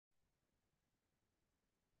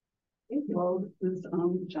Well, this is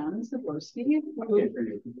John Zaborsky, who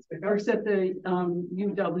works at the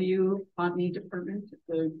UW Botany department.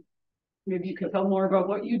 Maybe you could tell more about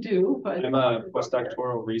what you do. But I'm a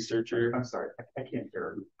postdoctoral researcher. I'm sorry, I can't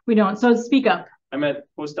hear. We don't, so speak up. I'm a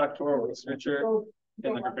postdoctoral researcher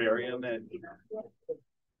in the herbarium at.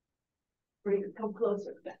 Come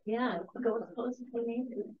closer. Yeah, go as close as we need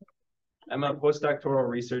to. I'm a postdoctoral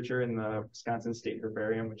researcher in the Wisconsin State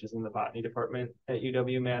Herbarium, which is in the Botany department at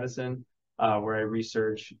UW-Madison, where I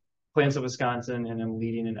research plants of Wisconsin, and I'm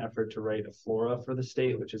leading an effort to write a Flora for the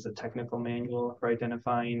state, which is a technical manual for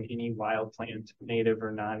identifying any wild plant, native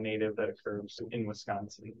or non-native, that occurs in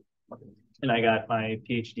Wisconsin. And I got my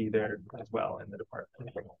PhD there as well in the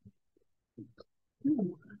department.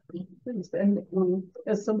 And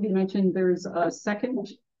as somebody mentioned, there's a second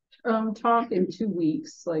talk in 2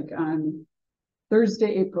 weeks, like on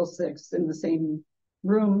Thursday, April 6th, in the same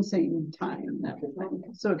room, same time,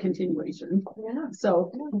 so a continuation. Yeah.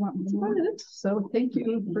 So thank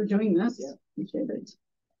you for doing this. Yeah. Appreciate it.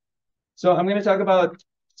 So I'm going to talk about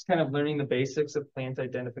just kind of learning the basics of plant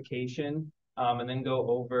identification, and then go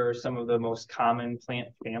over some of the most common plant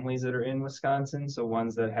families that are in Wisconsin. So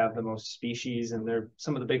ones that have the most species, and they're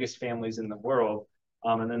some of the biggest families in the world.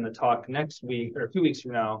 And then the talk next week, or 2 weeks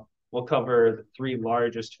from now, we'll cover the 3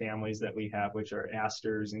 largest families that we have, which are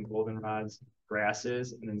asters and goldenrods,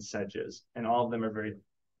 grasses, and then sedges. And all of them are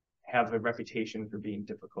have a reputation for being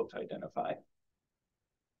difficult to identify.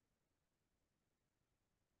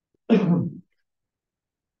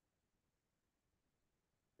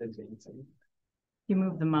 You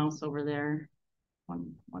move the mouse over there,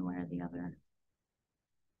 one way or the other.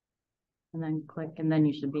 And then click, and then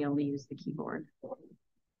you should be able to use the keyboard.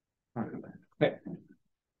 Okay.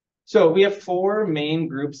 So we have 4 main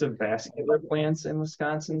groups of vascular plants in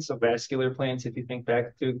Wisconsin. So vascular plants, if you think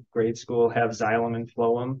back to grade school, have xylem and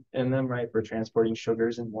phloem in them, right, for transporting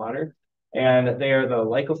sugars and water. And they are the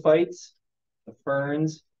lycophytes, the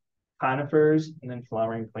ferns, conifers, and then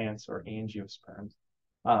flowering plants, or angiosperms.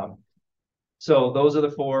 So those are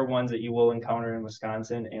the 4 ones that you will encounter in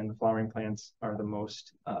Wisconsin, and the flowering plants are the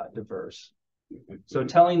most diverse. So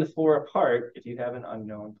telling the 4 apart, if you have an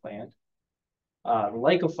unknown plant, the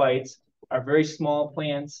lycophytes are very small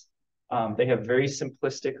plants. They have very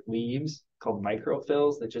simplistic leaves called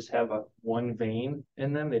microphylls that just have one vein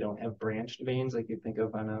in them. They don't have branched veins like you think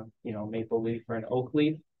of on a maple leaf or an oak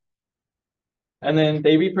leaf. And then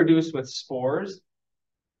they reproduce with spores,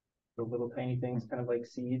 the little tiny things kind of like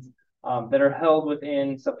seeds, that are held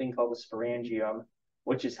within something called a sporangium,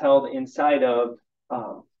 which is held inside of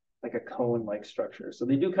like a cone-like structure. So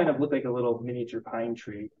they do kind of look like a little miniature pine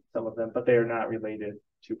tree, some of them, but they are not related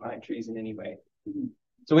to pine trees in any way.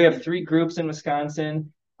 So we have 3 groups in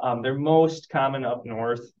Wisconsin. They're most common up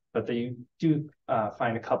north, but they do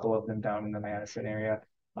find a couple of them down in the Madison area.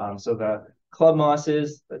 So the club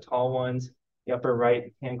mosses, the tall ones, the upper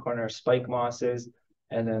right-hand corner are spike mosses,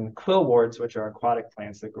 and then quillworts, which are aquatic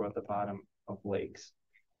plants that grow at the bottom of lakes.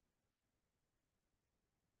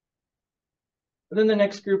 And then the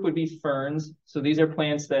next group would be ferns. So these are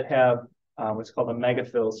plants that have what's called a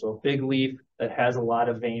megaphyll, so a big leaf that has a lot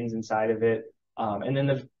of veins inside of it. And then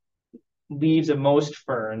the leaves of most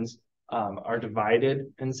ferns are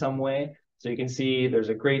divided in some way. So you can see there's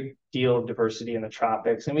a great deal of diversity in the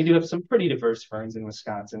tropics. And we do have some pretty diverse ferns in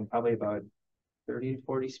Wisconsin, probably about 30 to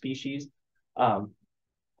 40 species. And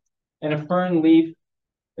a fern leaf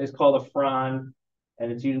is called a frond,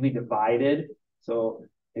 and it's usually divided. So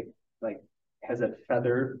it has a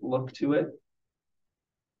feather look to it.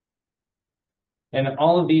 And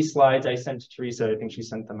all of these slides I sent to Teresa. I think she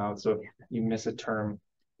sent them out. So if you miss a term,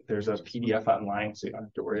 there's a PDF online, so you don't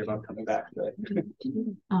have to worry about coming back to it.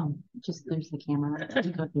 Just there's the camera.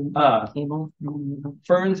 Cable.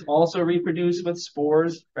 Ferns also reproduce with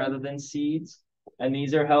spores rather than seeds. And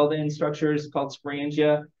these are held in structures called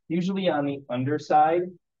sporangia, usually on the underside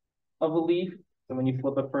of a leaf. So when you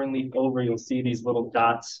flip a fern leaf over, you'll see these little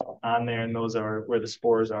dots on there, and those are where the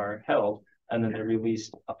spores are held, and then they're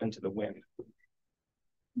released up into the wind.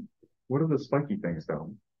 What are the spiky things though?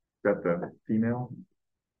 Is that the female?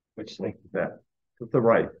 Which thing? That to the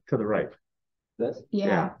right. This?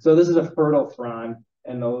 Yeah. So this is a fertile frond,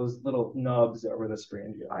 and those little nubs are where the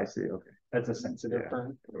sporangia. I see. Okay. That's a sensitive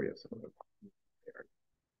fern. Oh, yes.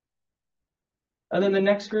 And then the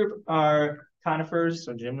next group are conifers,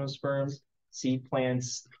 so gymnosperms, seed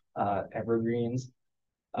plants, evergreens.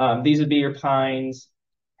 These would be your pines,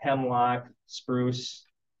 hemlock, spruce,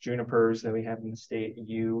 junipers that we have in the state,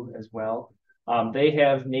 yew as well. They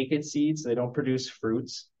have naked seeds. They don't produce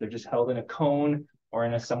fruits. They're just held in a cone or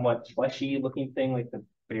in a somewhat fleshy looking thing like the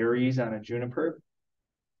berries on a juniper.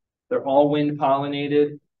 They're all wind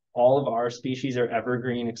pollinated. All of our species are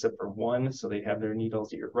evergreen except for one, so they have their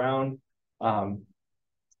needles year round.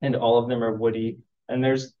 And all of them are woody. And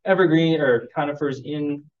there's evergreen or conifers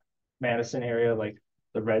in Madison area, like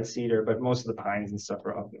the red cedar, but most of the pines and stuff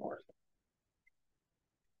are up north.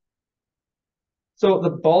 So the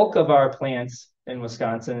bulk of our plants in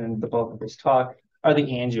Wisconsin and the bulk of this talk are the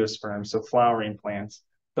angiosperms, so flowering plants,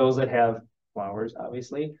 those that have flowers,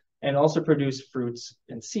 obviously, and also produce fruits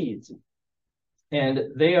and seeds.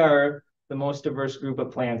 And they are the most diverse group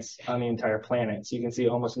of plants on the entire planet. So you can see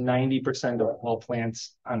almost 90% of all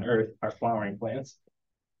plants on Earth are flowering plants.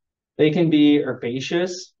 They can be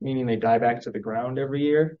herbaceous, meaning they die back to the ground every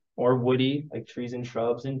year, or woody, like trees and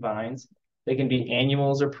shrubs and vines. They can be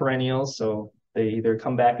annuals or perennials, so they either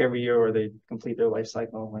come back every year or they complete their life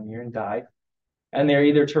cycle in 1 year and die. And they're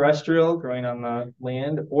either terrestrial, growing on the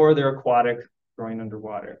land, or they're aquatic, growing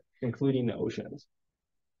underwater, including the oceans.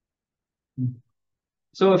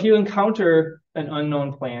 So if you encounter an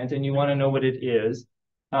unknown plant and you want to know what it is,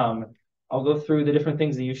 I'll go through the different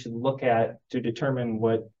things that you should look at to determine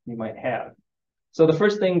what you might have. So the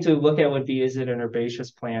first thing to look at would be, is it an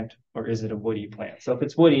herbaceous plant or is it a woody plant? So if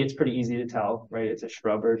it's woody, it's pretty easy to tell, right? It's a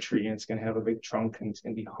shrub or a tree and it's going to have a big trunk and it's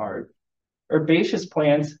going to be hard. Herbaceous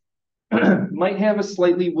plants might have a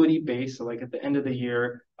slightly woody base. So like at the end of the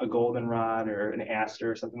year, a goldenrod or an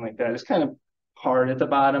aster or something like that. It's kind of hard at the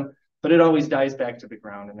bottom, but it always dies back to the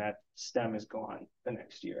ground and that stem is gone the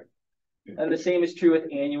next year. And the same is true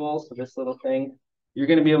with annuals. So this little thing, you're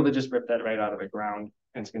going to be able to just rip that right out of the ground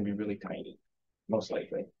and it's going to be really tiny, most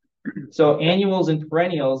likely. So annuals and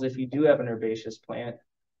perennials, if you do have an herbaceous plant,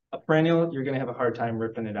 a perennial, you're going to have a hard time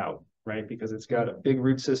ripping it out, right? Because it's got a big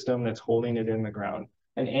root system that's holding it in the ground.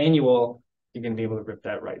 An annual, you're going to be able to rip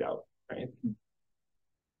that right out, right?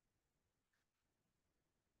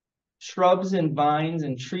 Shrubs and vines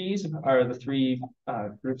and trees are the three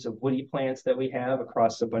groups of woody plants that we have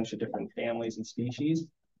across a bunch of different families and species.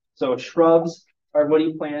 So shrubs are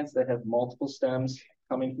woody plants that have multiple stems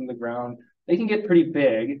coming from the ground. They can get pretty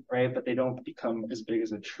big, right? But they don't become as big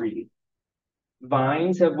as a tree.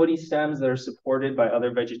 Vines have woody stems that are supported by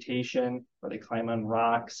other vegetation, or they climb on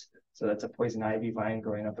rocks. So that's a poison ivy vine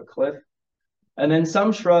growing up a cliff. And then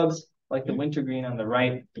some shrubs, like the wintergreen on the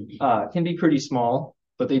right, can be pretty small,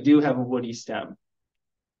 but they do have a woody stem.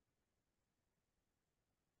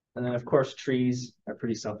 And then, of course, trees are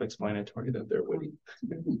pretty self-explanatory that they're woody.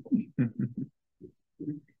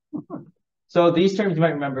 So these terms you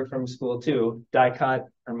might remember from school too, dicot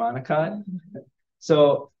or monocot.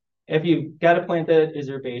 So if you've got a plant that is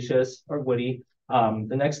herbaceous or woody,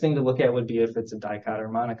 the next thing to look at would be if it's a dicot or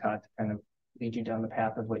monocot to kind of lead you down the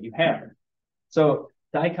path of what you have. So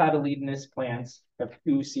dicotyledonous plants have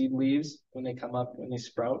 2 seed leaves when they come up, when they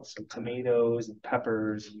sprout, so tomatoes and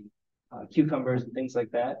peppers and cucumbers and things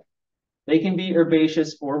like that. They can be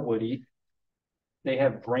herbaceous or woody. They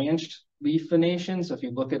have branched leaf venation. So if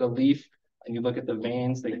you look at a leaf and you look at the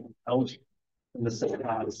veins, they come out in the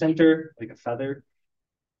center like a feather.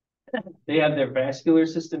 They have their vascular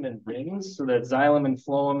system in rings, so that xylem and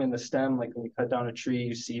phloem in the stem, like when you cut down a tree,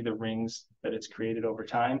 you see the rings that it's created over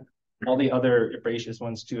time. All the other herbaceous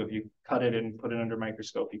ones too, if you cut it and put it under a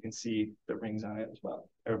microscope, you can see the rings on it as well.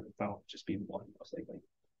 Or well, just be one most likely.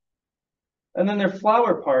 And then their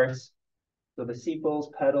flower parts, so the sepals,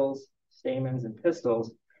 petals, stamens, and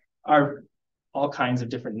pistils, are all kinds of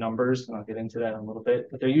different numbers, and I'll get into that in a little bit,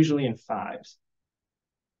 but they're usually in 5s.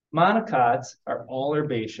 Monocots are all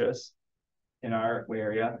herbaceous in our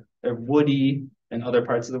area. They're woody in other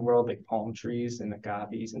parts of the world, like palm trees and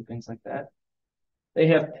agaves and things like that. They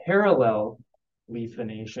have parallel leaf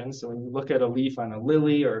venation. So when you look at a leaf on a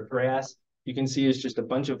lily or a grass, you can see it's just a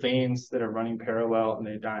bunch of veins that are running parallel and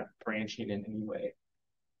they're not branching in any way.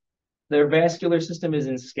 Their vascular system is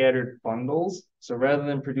in scattered bundles. So rather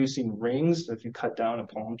than producing rings, if you cut down a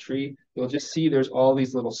palm tree, you'll just see there's all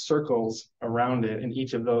these little circles around it, and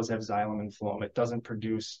each of those have xylem and phloem. It doesn't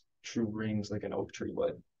produce true rings like an oak tree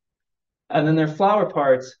would. And then their flower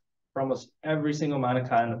parts for almost every single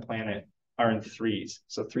monocot on the planet are in 3s.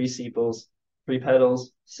 So 3 sepals, 3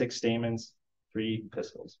 petals, 6 stamens, 3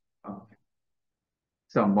 pistils. Oh.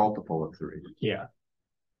 So a multiple of 3. Yeah.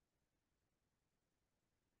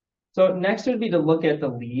 So next would be to look at the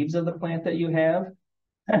leaves of the plant that you have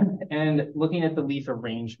and looking at the leaf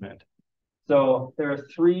arrangement. So there are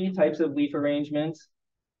 3 types of leaf arrangements: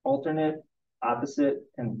 alternate, opposite,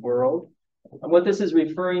 and whorled. And what this is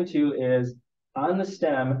referring to is on the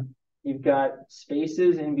stem, you've got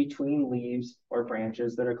spaces in between leaves or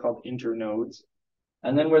branches that are called internodes.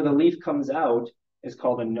 And then where the leaf comes out is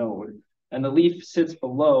called a node. And the leaf sits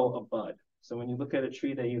below a bud. So when you look at a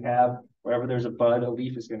tree that you have, wherever there's a bud, a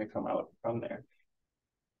leaf is going to come out from there.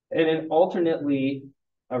 In an alternately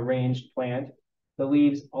arranged plant, the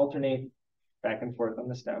leaves alternate back and forth on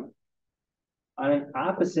the stem. On an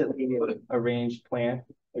oppositely arranged plant,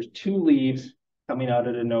 there's two leaves coming out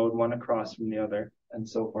of the node, one across from the other, and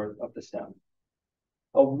so forth up the stem.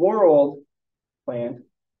 A whorled plant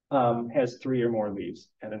has 3 or more leaves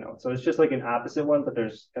at a node. So it's just like an opposite one, but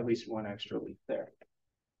there's at least one extra leaf there.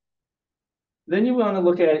 Then you want to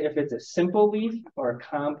look at if it's a simple leaf or a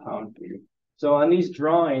compound leaf. So on these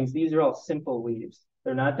drawings, these are all simple leaves.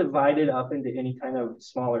 They're not divided up into any kind of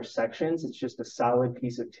smaller sections. It's just a solid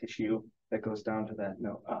piece of tissue that goes down to that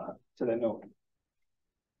node.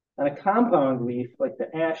 On a compound leaf, like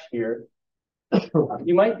the ash here,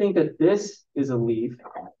 you might think that this is a leaf,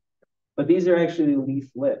 but these are actually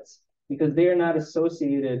leaflets because they are not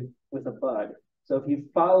associated with a bud. So if you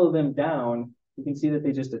follow them down, you can see that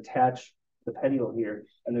they just attach the petiole here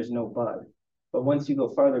and there's no bud. But once you go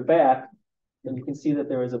farther back, then you can see that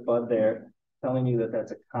there is a bud there telling you that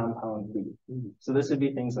that's a compound leaf. So this would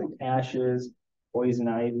be things like ashes, poison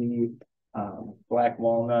ivy, black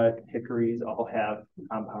walnut, hickories all have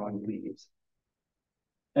compound leaves.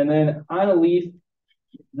 And then on a leaf,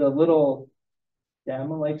 the little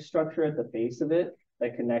stem-like structure at the base of it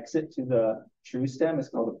that connects it to the true stem is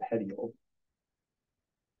called a petiole.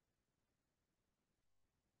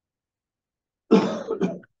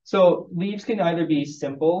 So leaves can either be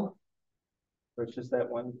simple, where it's just that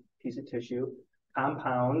one piece of tissue,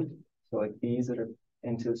 compound, so like these that are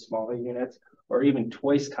into smaller units, or even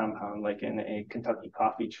twice compound, like in a Kentucky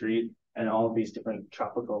coffee tree and all of these different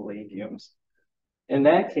tropical legumes. In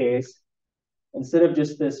that case, instead of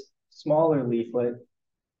just this smaller leaflet,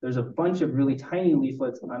 there's a bunch of really tiny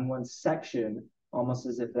leaflets on one section, almost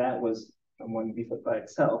as if that was one leaflet by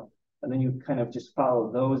itself. And then you kind of just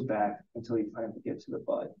follow those back until you finally get to the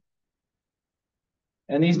bud.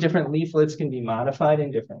 And these different leaflets can be modified in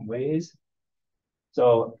different ways.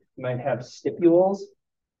 So you might have stipules,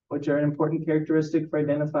 which are an important characteristic for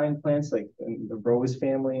identifying plants, like in the rose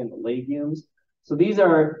family and the legumes. So these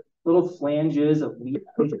are little flanges of leaf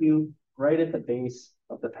tissue right at the base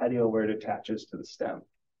of the petiole where it attaches to the stem.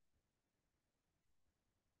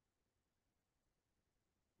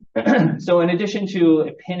 So in addition to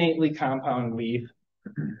a pinnately compound leaf,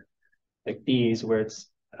 like these, where it's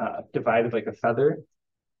divided like a feather,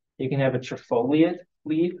 you can have a trifoliate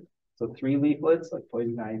leaf, so 3 leaflets, like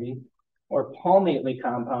poison ivy, or palmately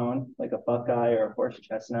compound, like a buckeye or a horse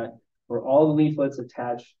chestnut, where all the leaflets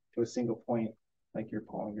attach to a single point, like your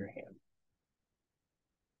palm of your hand.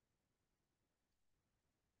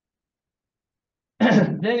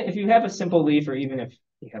 Then if you have a simple leaf, or even if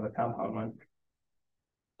you have a compound one,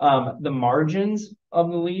 the margins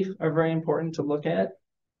of the leaf are very important to look at.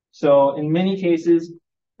 So in many cases,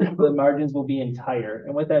 the margins will be entire.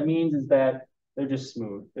 And what that means is that they're just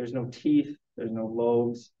smooth. There's no teeth, there's no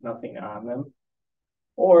lobes, nothing on them.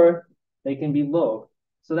 Or they can be lobed.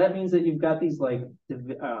 So that means that you've got these like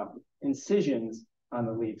incisions on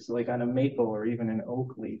the leaf. So like on a maple or even an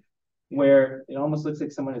oak leaf, where it almost looks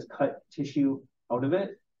like someone has cut tissue out of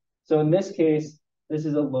it. So in this case, this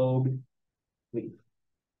is a lobed leaf.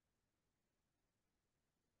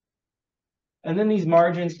 And then these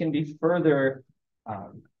margins can be further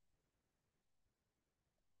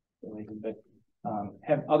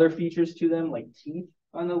have other features to them, like teeth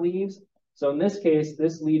on the leaves. So in this case,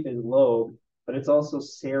 this leaf is lobed, but it's also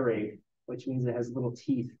serrate, which means it has little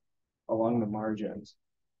teeth along the margins.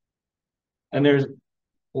 And there's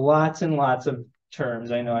lots and lots of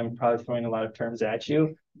terms. I know I'm probably throwing a lot of terms at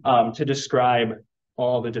you to describe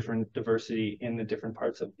all the different diversity in the different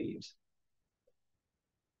parts of leaves.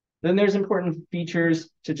 Then there's important features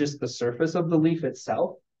to just the surface of the leaf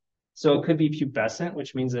itself. So it could be pubescent,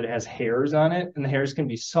 which means that it has hairs on it, and the hairs can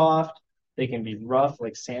be soft. They can be rough,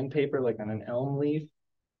 like sandpaper, like on an elm leaf.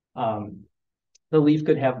 The leaf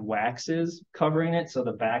could have waxes covering it. So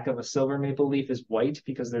the back of a silver maple leaf is white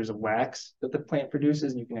because there's a wax that the plant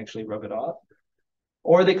produces, and you can actually rub it off.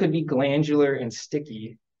 Or they could be glandular and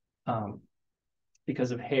sticky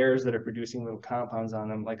because of hairs that are producing little compounds on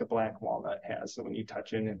them, like a black walnut has. So when you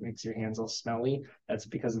touch it, it makes your hands all smelly. That's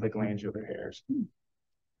because of the glandular hairs.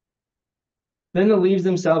 Then the leaves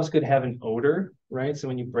themselves could have an odor, right? So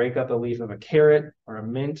when you break up a leaf of a carrot or a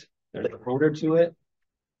mint, there's an odor to it.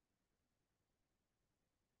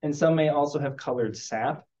 And some may also have colored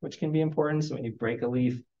sap, which can be important. So when you break a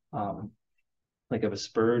leaf, like of a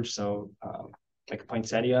spurge, so like a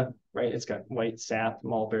poinsettia, right? It's got white sap.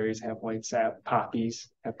 Mulberries have white sap. Poppies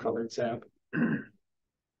have colored sap.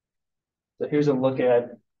 So here's a look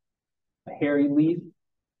at a hairy leaf,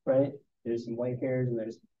 right? There's some white hairs and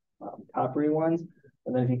there's coppery ones.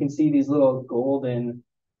 And then if you can see these little golden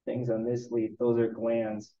things on this leaf, those are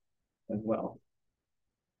glands as well.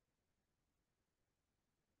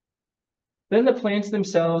 Then the plants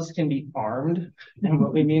themselves can be armed. And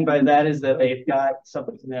what we mean by that is that they've got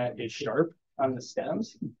something that is sharp on the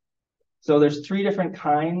stems. So there's 3 different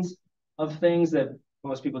kinds of things that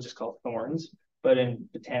most people just call thorns, but in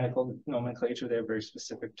botanical nomenclature, they have very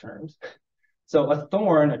specific terms. So a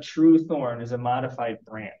thorn, a true thorn, is a modified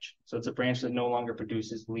branch. So it's a branch that no longer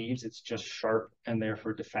produces leaves. It's just sharp and there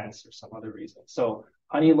for defense or some other reason. So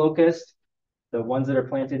honey locust, the ones that are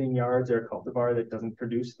planted in yards are a cultivar that doesn't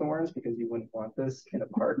produce thorns because you wouldn't want this in a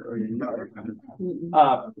park or your yard.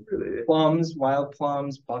 Plums, wild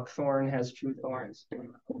plums, buckthorn has true thorns.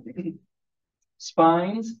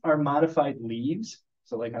 Spines are modified leaves.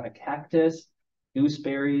 So like on a cactus,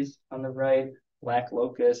 gooseberries on the right, black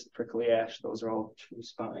locust, prickly ash, those are all true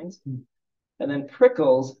spines. And then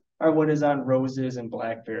prickles are what is on roses and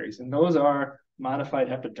blackberries. And those are modified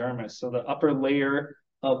epidermis. So the upper layer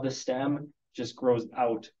of the stem just grows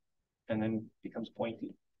out and then becomes pointy.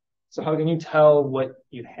 So how can you tell what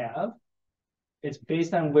you have? It's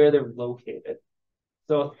based on where they're located.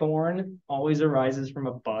 So a thorn always arises from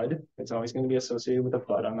a bud. It's always going to be associated with a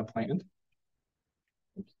bud on the plant.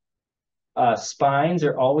 Spines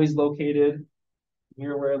are always located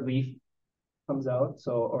near where a leaf comes out,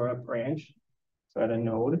 so or a branch, so at a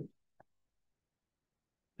node.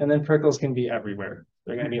 And then prickles can be everywhere.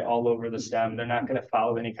 They're going to be all over the stem. They're not going to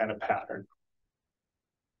follow any kind of pattern.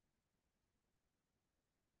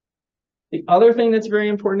 The other thing that's very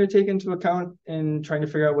important to take into account in trying to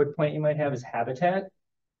figure out what plant you might have is habitat.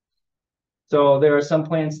 So there are some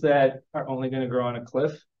plants that are only going to grow on a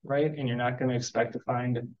cliff, right? And you're not going to expect to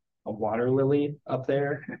find a water lily up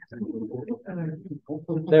there.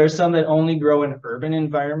 There are some that only grow in urban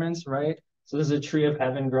environments, right? So there's a tree of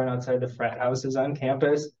heaven growing outside the frat houses on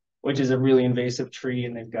campus, which is a really invasive tree,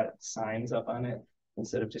 and they've got signs up on it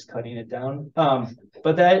instead of just cutting it down.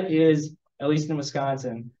 But that is, at least in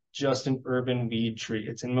Wisconsin, just an urban weed tree.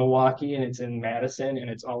 It's in Milwaukee and it's in Madison, and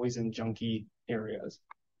it's always in junky areas.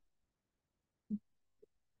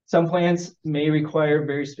 Some plants may require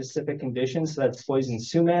very specific conditions. So that's poison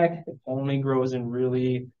sumac. It only grows in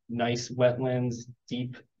really nice wetlands,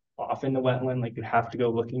 deep off in the wetland. Like you have to go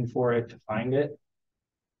looking for it to find it.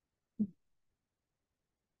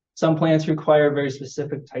 Some plants require very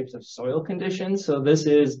specific types of soil conditions. So this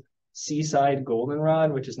is seaside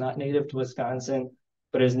goldenrod, which is not native to Wisconsin,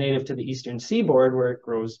 but is native to the eastern seaboard where it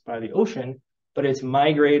grows by the ocean. But it's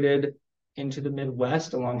migrated into the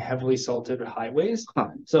Midwest along heavily salted highways.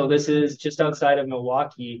 So this is just outside of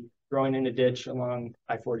Milwaukee, growing in a ditch along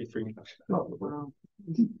I-43. Oh, wow.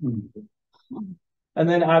 And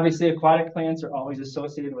then obviously aquatic plants are always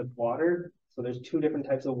associated with water. So there's 2 different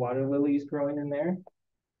types of water lilies growing in there.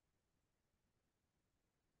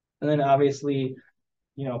 And then obviously,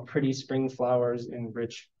 you know, pretty spring flowers in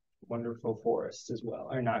rich, wonderful forests as well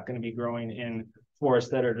are not going to be growing in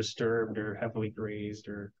forests that are disturbed or heavily grazed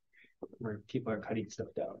or where people are cutting stuff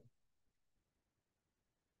down.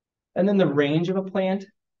 And then the range of a plant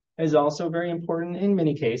is also very important in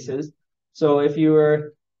many cases. So if you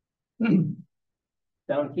were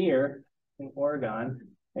down here in Oregon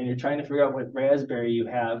and you're trying to figure out what raspberry you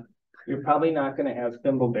have, you're probably not going to have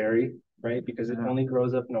thimbleberry, right? Because it only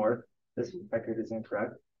grows up north. This record is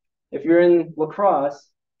incorrect. If you're in La Crosse,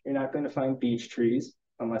 you're not going to find beech trees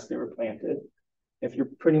unless they were planted. If you're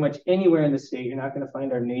pretty much anywhere in the state, you're not going to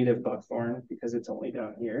find our native buckthorn because it's only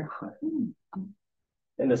down here.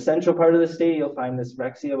 In the central part of the state, you'll find this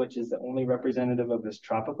Rexia, which is the only representative of this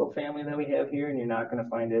tropical family that we have here, and you're not going to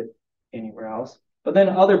find it anywhere else. But then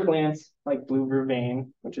other plants like blue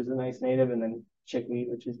vervain, which is a nice native, and then chickweed,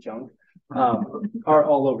 which is junk, are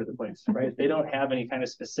all over the place, right? They don't have any kind of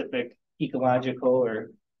specific ecological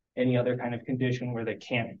or any other kind of condition where they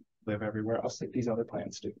can't live everywhere else like these other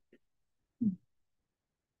plants do.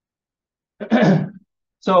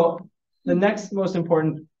 So the next most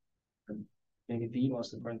important, maybe the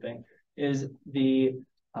most important thing, is the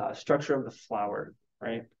structure of the flower,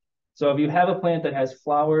 right? So if you have a plant that has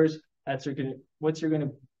flowers, that's what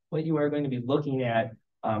you are going to be looking at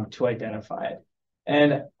to identify it.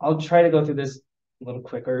 And I'll try to go through this a little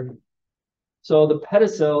quicker. So the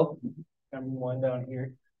pedicel, number 1 down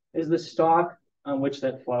here, is the stalk on which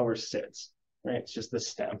that flower sits, right? It's just the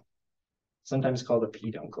stem, sometimes called a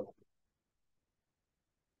peduncle.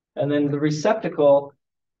 And then the receptacle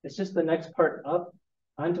is just the next part up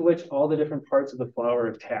onto which all the different parts of the flower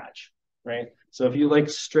attach, right? So if you like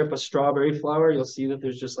strip a strawberry flower, you'll see that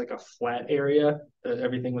there's just like a flat area that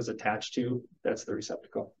everything was attached to. That's the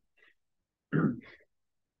receptacle.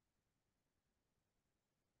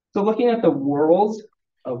 So looking at the whorls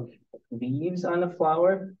of leaves on a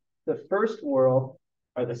flower, the first whorl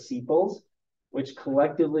are the sepals, which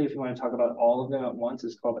collectively, if you want to talk about all of them at once,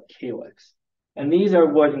 is called a calyx. And these are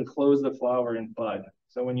what enclose the flower in bud.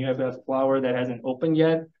 So when you have a flower that hasn't opened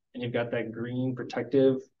yet, and you've got that green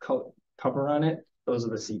protective cover on it, those are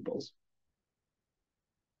the sepals.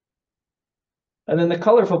 And then the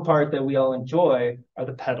colorful part that we all enjoy are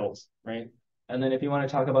the petals, right? And then if you want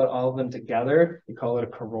to talk about all of them together, you call it a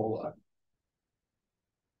corolla.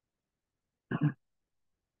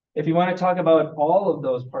 If you want to talk about all of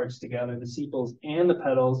those parts together, the sepals and the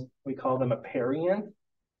petals, we call them a perianth.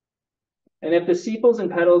 And if the sepals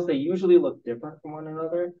and petals, they usually look different from one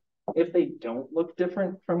another. If they don't look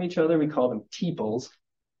different from each other, we call them tepals.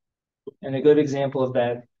 And a good example of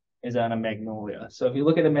that is on a magnolia. So if you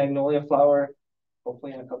look at a magnolia flower,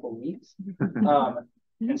 hopefully in a couple of weeks,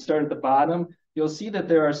 and start at the bottom, you'll see that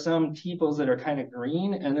there are some tepals that are kind of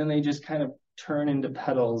green, and then they just kind of turn into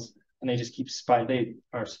petals, and they just keep they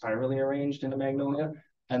are spirally arranged in a magnolia,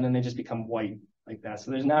 and then they just become white like that. So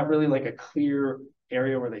there's not really like a clear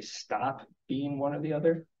area where they stop being one or the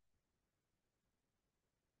other.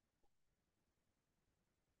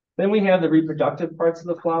 Then we have the reproductive parts of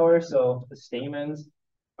the flower. So the stamens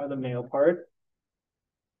are the male part.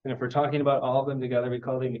 And if we're talking about all of them together, we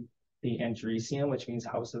call them the andrecium, which means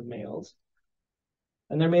house of males.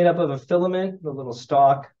 And they're made up of a filament, the little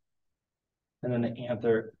stalk, and then the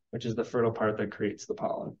anther, which is the fertile part that creates the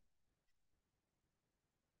pollen.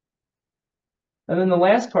 And then the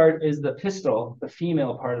last part is the pistil, the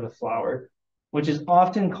female part of the flower, which is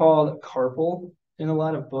often called carpel in a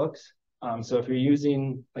lot of books. So if you're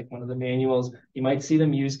using like one of the manuals, you might see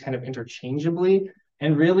them used kind of interchangeably.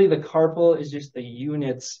 And really the carpel is just the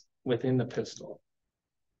units within the pistil.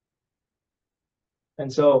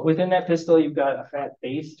 And so within that pistil, you've got a fat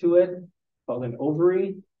base to it called an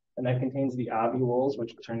ovary, and that contains the ovules,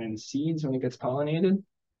 which turn into seeds when it gets pollinated.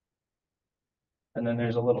 And then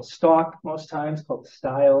there's a little stalk most times called the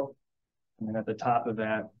style. And then at the top of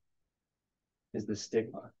that is the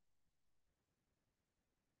stigma.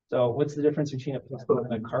 So what's the difference between a pistil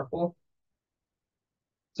and a carpel?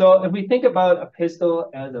 So if we think about a pistil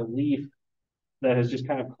as a leaf that has just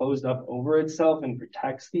kind of closed up over itself and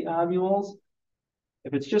protects the ovules,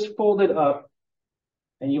 if it's just folded up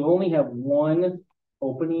and you only have one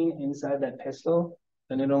opening inside that pistil,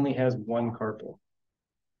 then it only has one carpel.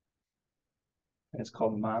 And it's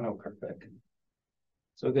called monocarpic.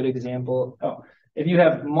 So a good example, if you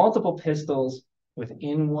have multiple pistils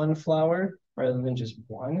within one flower rather than just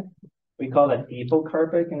one, we call that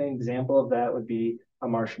apocarpic. And an example of that would be a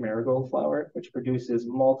marsh marigold flower, which produces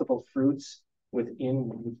multiple fruits within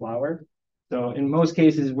one flower. So in most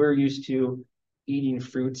cases, we're used to eating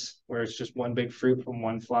fruits where it's just one big fruit from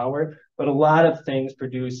one flower, but a lot of things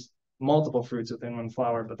produce multiple fruits within one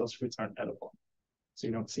flower, but those fruits aren't edible, so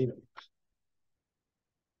you don't see them.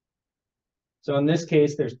 So in this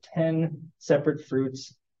case, there's 10 separate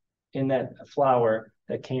fruits in that flower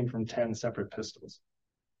that came from 10 separate pistils.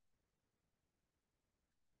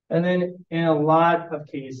 And then in a lot of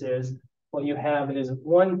cases, what you have is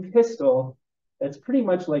one pistil that's pretty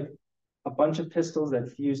much like a bunch of pistils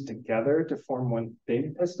that fuse together to form one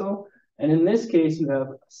big pistil. And in this case, you have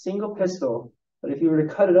a single pistil, but if you were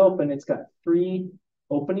to cut it open, it's got 3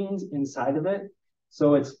 openings inside of it.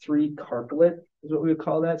 So it's 3 carpellate is what we would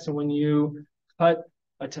call that. So when you cut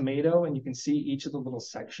a tomato and you can see each of the little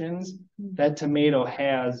sections, that tomato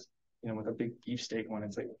has, with a big beefsteak one,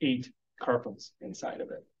 it's like 8 carpels inside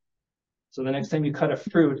of it. So the next time you cut a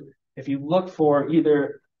fruit, if you look for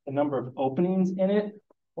either the number of openings in it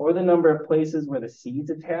or the number of places where the seeds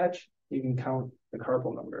attach, you can count the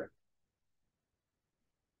carpel number.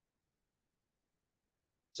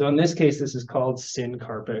 So in this case, this is called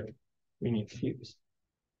syncarpic, meaning fused.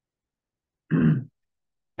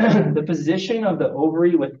 The position of the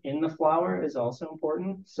ovary within the flower is also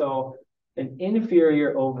important. So an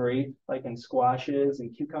inferior ovary, like in squashes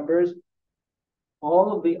and cucumbers,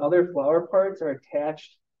 all of the other flower parts are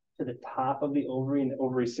attached to the top of the ovary, and the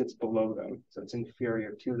ovary sits below them. So it's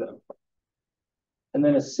inferior to them. And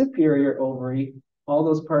then a superior ovary, all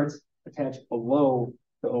those parts attach below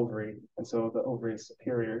the ovary. And so the ovary is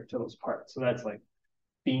superior to those parts. So that's like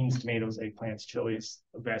beans, tomatoes, eggplants, chilies,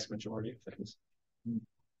 the vast majority of things.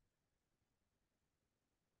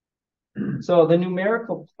 So the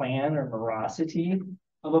numerical plan or merosity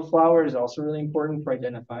of a flower is also really important for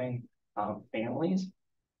identifying families.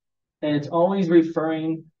 And it's always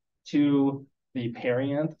referring to the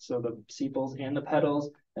perianth, so the sepals and the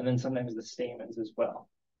petals, and then sometimes the stamens as well.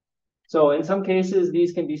 So in some cases,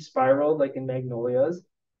 these can be spiraled, like in magnolias.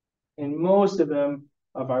 In most of them,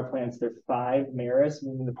 of our plants, they're 5 meris,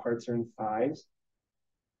 meaning the parts are in 5s.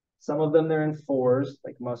 Some of them they're in 4s,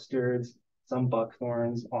 like mustards, some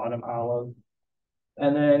buckthorns, autumn olive.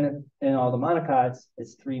 And then in all the monocots,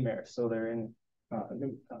 it's 3 meris, so they're in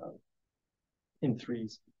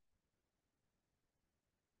 3s.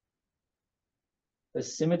 The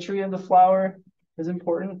symmetry of the flower is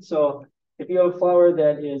important. So if you have a flower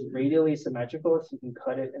that is radially symmetrical, so you can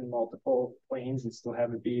cut it in multiple planes and still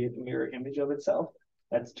have it be a mirror image of itself,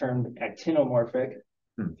 that's termed actinomorphic.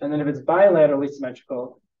 And then if it's bilaterally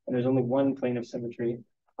symmetrical and there's only one plane of symmetry,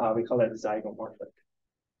 we call that zygomorphic.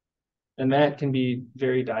 And that can be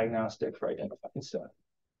very diagnostic for identifying stuff.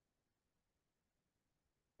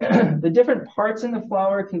 The different parts in the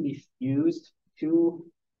flower can be fused to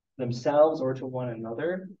themselves or to one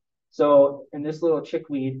another. So in this little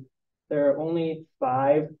chickweed, there are only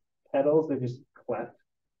 5 petals. They're just cleft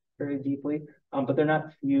very deeply, but they're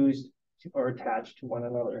not fused or attached to one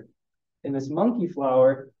another. In this monkey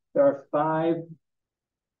flower, there are 5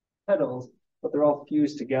 petals, but they're all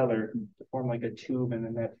fused together to form like a tube and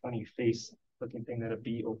then that funny face looking thing that a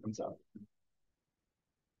bee opens up.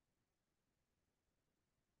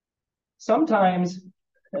 Sometimes,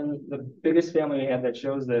 and the biggest family we have that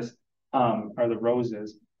shows this are the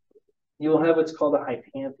roses, you'll have what's called a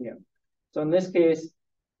hypanthium. So in this case,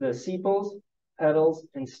 the sepals, petals,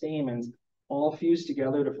 and stamens all fuse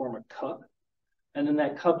together to form a cup. And then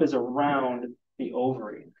that cup is around the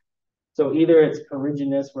ovary. So either it's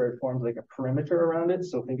perigonous, where it forms like a perimeter around it,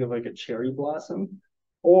 so think of like a cherry blossom,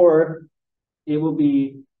 or it will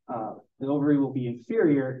be, the ovary will be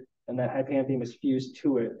inferior, and that hypanthium is fused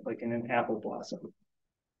to it, like in an apple blossom.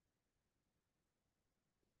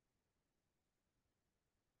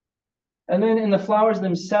 And then in the flowers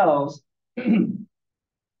themselves,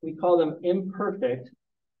 we call them imperfect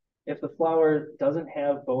if the flower doesn't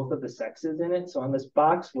have both of the sexes in it. So on this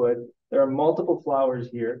boxwood, there are multiple flowers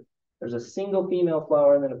here. There's a single female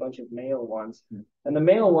flower and then a bunch of male ones. And the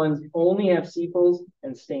male ones only have sepals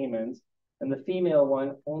and stamens, and the female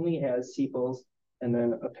one only has sepals and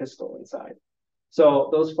then a pistil inside. So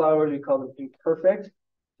those flowers, we call them imperfect.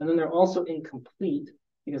 And then they're also incomplete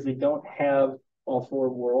because they don't have all 4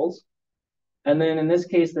 whorls. And then in this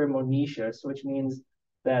case, they're monoecious, which means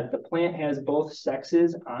that the plant has both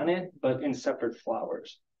sexes on it, but in separate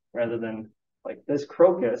flowers, rather than like this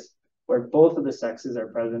crocus, where both of the sexes are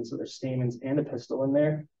present. So there's stamens and a pistil in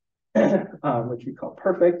there, which we call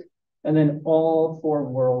perfect. And then all 4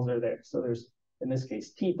 whorls are there. So there's, in this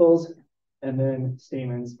case, tepals, and then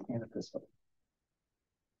stamens and a pistil.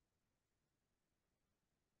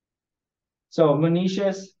 So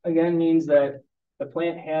monoecious, again, means that the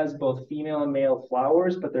plant has both female and male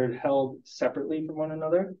flowers, but they're held separately from one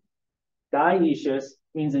another. Dioecious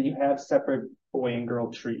means that you have separate boy and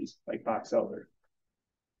girl trees, like box elder.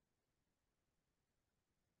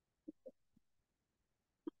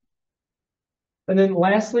 And then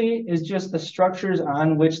lastly is just the structures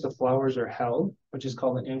on which the flowers are held, which is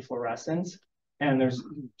called an inflorescence. And there's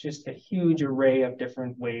just a huge array of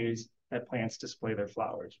different ways that plants display their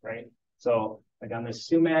flowers, right? So like on this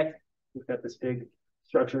sumac, we've got this big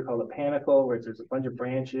structure called a panicle, where there's a bunch of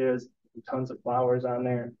branches and tons of flowers on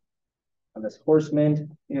there. On this horse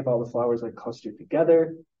mint, you have all the flowers like clustered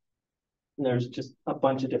together. And there's just a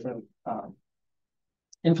bunch of different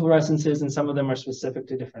inflorescences, and some of them are specific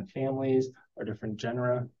to different families or different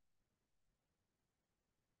genera.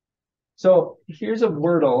 So here's a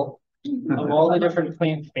wordle of all the different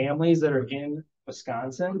plant families that are in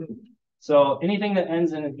Wisconsin. So anything that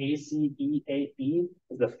ends in an A-C-E-A-E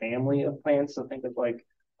is the family of plants. So think of like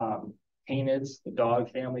canids. The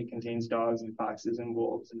dog family contains dogs and foxes and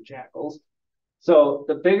wolves and jackals. So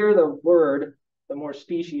the bigger the word, the more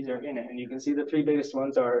species are in it. And you can see the 3 biggest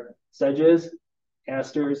ones are sedges,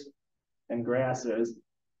 asters, and grasses.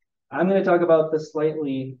 I'm going to talk about the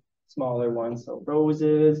slightly smaller ones. So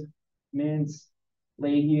roses, mints,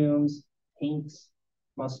 legumes, pinks,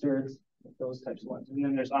 mustards, those types of ones. And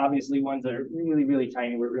then there's obviously ones that are really, really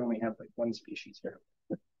tiny where we only have like 1 species here.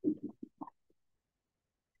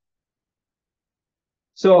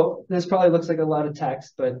 So this probably looks like a lot of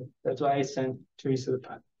text, but that's why I sent Teresa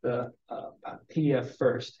the PDF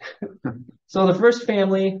first. So the first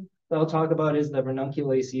family that I'll talk about is the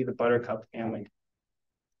Ranunculaceae, the buttercup family.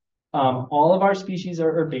 All of our species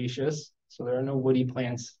are herbaceous, so there are no woody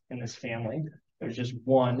plants in this family. There's just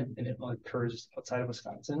one, and it occurs outside of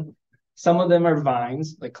Wisconsin. Some of them are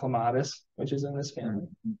vines, like clematis, which is in this family.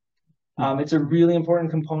 It's a really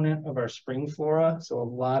important component of our spring flora, so a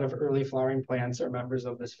lot of early flowering plants are members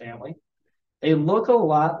of this family. They look a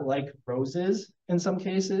lot like roses in some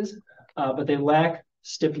cases, but they lack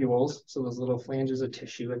stipules, so those little flanges of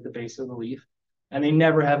tissue at the base of the leaf, and they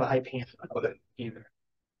never have a hypanthia either.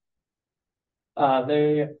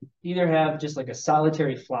 They either have just like a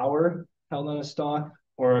solitary flower held on a stalk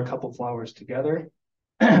or a couple flowers together.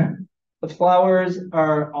 The flowers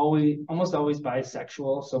are almost always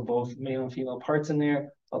bisexual, so both male and female parts in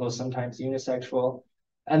there, although sometimes unisexual.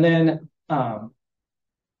 And then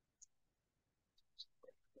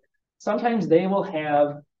sometimes they will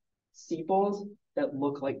have sepals that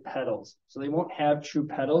look like petals. So they won't have true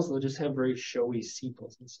petals, they'll just have very showy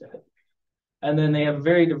sepals instead. And then they have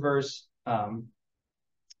very diverse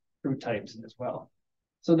fruit types as well.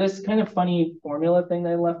 So this kind of funny formula thing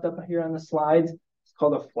that I left up here on the slides, it's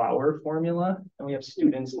called a flower formula, and we have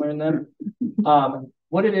students learn them.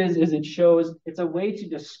 What it is it shows, it's a way to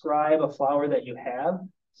describe a flower that you have.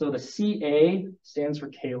 So the CA stands for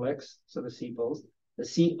calyx, so the sepals.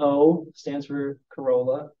 The CO stands for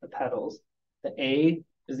corolla, the petals. The A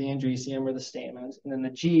is the andrecium or the stamens. And then the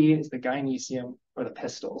G is the gynecium or the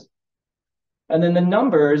pistils. And then the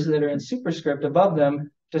numbers that are in superscript above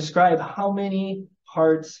them describe how many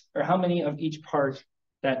parts or how many of each part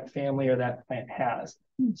that family or that plant has.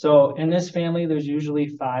 So in this family, there's usually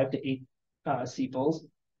 5 to 8 sepals.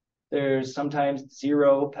 There's sometimes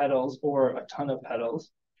 0 petals or a ton of petals.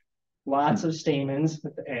 Lots of stamens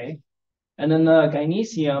with the A. And then the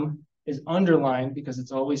gynecium is underlined because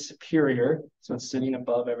it's always superior, so it's sitting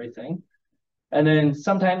above everything. And then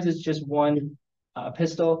sometimes it's just one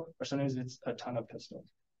pistil, or sometimes it's a ton of pistils.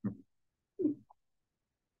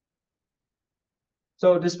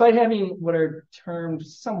 So despite having what are termed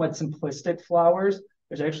somewhat simplistic flowers,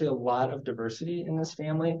 there's actually a lot of diversity in this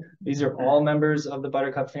family. These are all members of the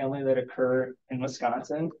buttercup family that occur in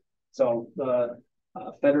Wisconsin. So the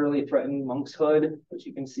federally threatened monkshood, which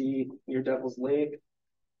you can see near Devil's Lake,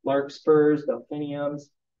 larkspurs, delphiniums,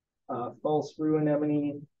 false rue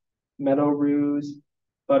anemone, meadow rues,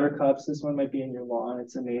 buttercups. This one might be in your lawn.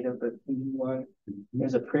 It's a native, but new one.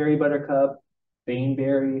 There's a prairie buttercup,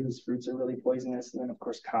 baneberry, whose fruits are really poisonous, and then of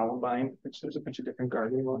course columbine, which there's a bunch of different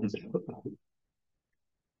gardening ones.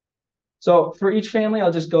 So for each family,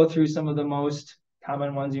 I'll just go through some of the most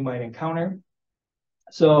common ones you might encounter.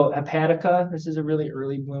 So hepatica, this is a really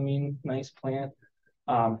early blooming, nice plant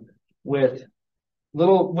with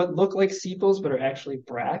little, what look like sepals, but are actually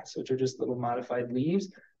bracts, which are just little modified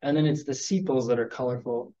leaves. And then it's the sepals that are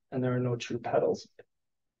colorful, and there are no true petals.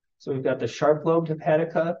 So we've got the sharp-lobed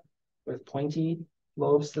hepatica with pointy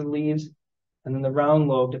lobes to the leaves, and then the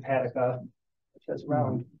round-lobed hepatica, which has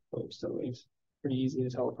round lobes to the leaves. Pretty easy to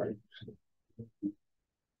tell apart.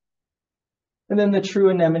 And then the true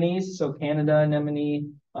anemones, so Canada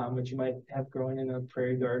anemone, which you might have growing in a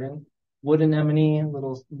prairie garden. Wood anemone,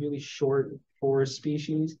 little really short forest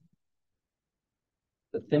species.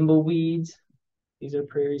 The thimbleweeds, these are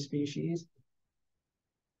prairie species.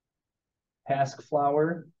 Hask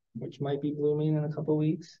flower, which might be blooming in a couple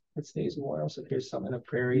weeks. It stays warm, so here's some in a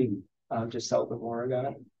prairie just south of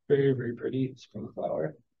Oregon. Very, very pretty spring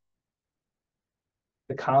flower.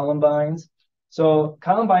 The columbines. So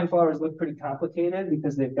columbine flowers look pretty complicated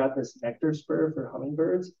because they've got this nectar spur for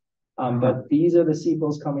hummingbirds. But these are the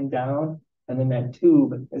sepals coming down, and then that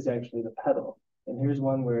tube is actually the petal. And here's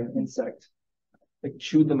one where an insect like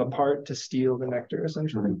chewed them apart to steal the nectar,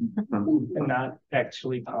 essentially, and not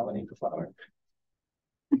actually pollinate the flower.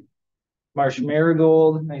 Marsh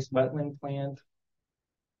marigold, nice wetland plant,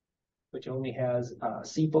 which only has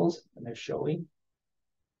sepals, and they're showy.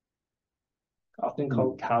 Often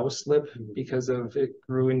called cowslip because of it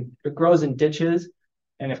grows in ditches,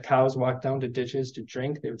 and if cows walk down to ditches to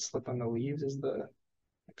drink, they would slip on the leaves, is the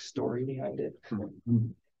story behind it.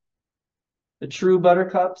 The true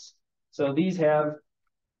buttercups, so these have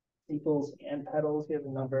sepals and petals. We have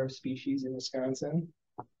a number of species in Wisconsin.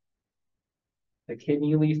 The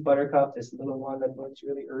kidney leaf buttercup, this little one that blooms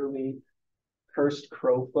really early. Cursed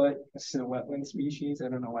crowfoot, this is a wetland species. I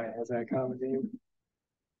don't know why it has that common name.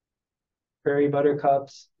 Prairie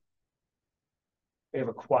buttercups. We have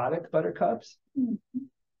aquatic buttercups.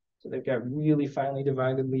 So they've got really finely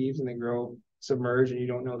divided leaves, and they grow submerged, and you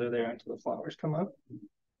don't know they're there until the flowers come up.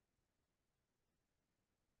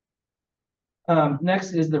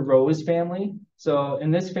 Next is the rose family. So in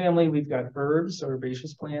this family, we've got herbs or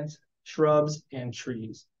herbaceous plants, shrubs, and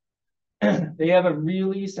trees. They have a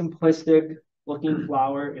really simplistic looking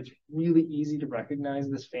flower. It's really easy to recognize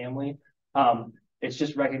this family. It's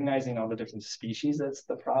just recognizing all the different species that's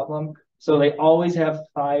the problem. So they always have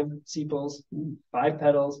 5 sepals, 5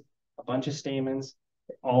 petals, a bunch of stamens,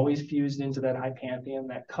 always fused into that hypanthium,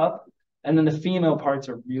 that cup. And then the female parts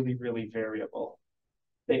are really, really variable.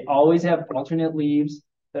 They always have alternate leaves.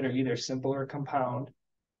 that are either simple or compound,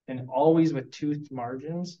 and always with toothed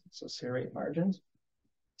margins, so serrate margins.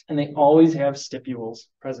 And they always have stipules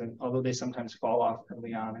present, although they sometimes fall off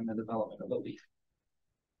early on in the development of the leaf.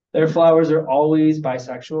 Their flowers are always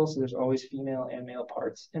bisexual, so there's always female and male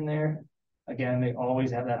parts in there. Again, they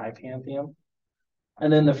always have that hypanthium.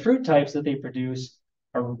 And then the fruit types that they produce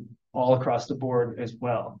are all across the board as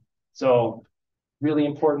well. So really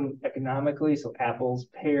important economically, so apples,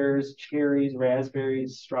 pears, cherries,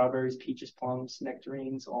 raspberries, strawberries, peaches, plums,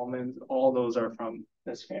 nectarines, almonds, all those are from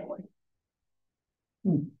this family.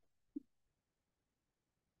 And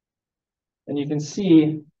you can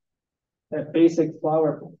see that basic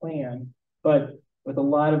flower plan, but with a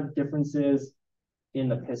lot of differences in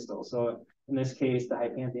the pistil. So in this case, the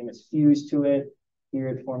hypanthium is fused to it. Here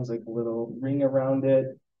it forms like a little ring around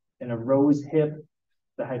it. In a rose hip,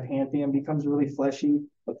 the hypanthium becomes really fleshy,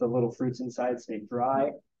 but the little fruits inside stay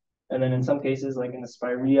dry. And then in some cases, like in the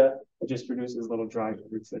spirea, it just produces little dry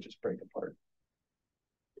fruits that just break apart.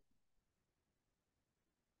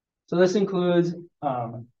 So this includes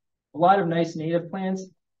a lot of nice native plants,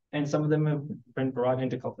 and some of them have been brought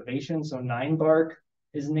into cultivation. So 9-bark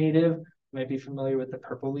is native. You might be familiar with the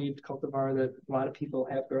purple-leaved cultivar that a lot of people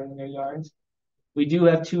have growing in their yards. We do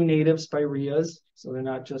have 2 native spireas, so they're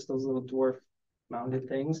not just those little dwarf mounded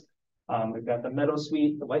things. We've got the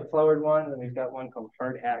meadowsweet, the white-flowered one, and we've got one called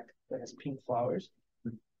hardhack that has pink flowers.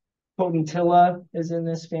 Potentilla is in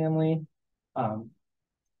this family. The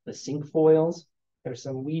cinquefoils, there's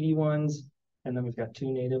some weedy ones, and then we've got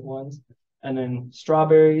 2 native ones. And then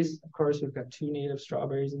strawberries, of course, we've got 2 native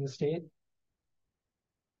strawberries in the state.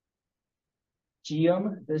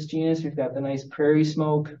 Geum, this genus, we've got the nice prairie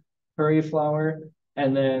smoke, prairie flower,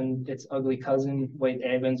 and then its ugly cousin, white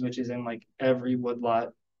Evans, which is in like every woodlot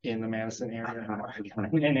in the Madison area.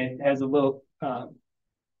 And it has a little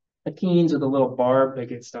achenes with a little barb that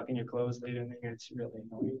gets stuck in your clothes later in the year. It's really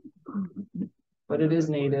annoying. But it is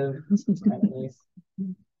native. It's kind of nice.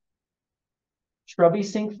 Shrubby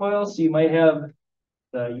cinquefoil, so you might have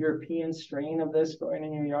the European strain of this growing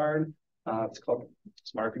in your yard.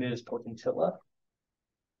 It's marketed as Potentilla.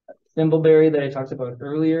 Thimbleberry that I talked about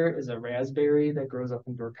earlier is a raspberry that grows up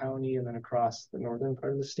in Door County and then across the northern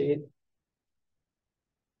part of the state.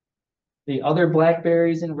 The other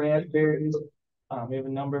blackberries and raspberries, we have a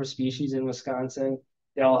number of species in Wisconsin.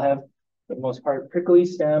 They all have, for the most part, prickly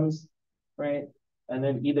stems, right? And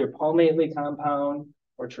then either palmately compound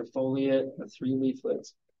or trifoliate with 3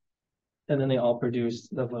 leaflets. And then they all produce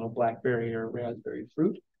the little blackberry or raspberry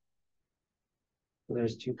fruit. So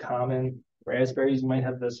there's 2 common raspberries. You might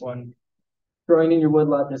have this one growing in your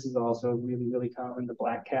woodlot. This is also really, really common. The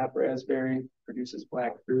black cap raspberry produces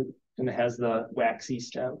black fruit, and it has the waxy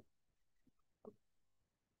stem.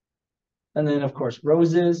 And then, of course,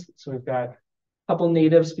 roses. So we've got a couple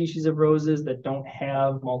native species of roses that don't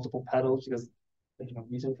have multiple petals because there's no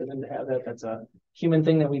reason for them to have that. That's a human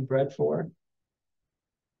thing that we bred for.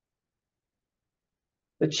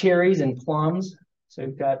 The cherries and plums. So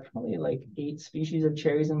we've got probably like 8 species of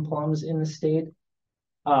cherries and plums in the state.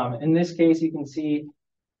 In this case, you can see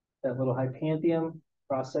that little hypanthium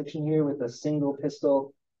cross-section here with a single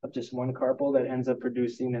pistil of just 1 carpel that ends up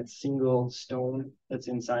producing that single stone that's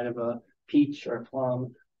inside of a peach or a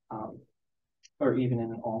plum, or even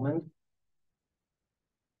in an almond.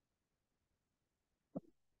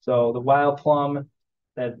 So the wild plum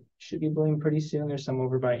that should be blooming pretty soon. There's some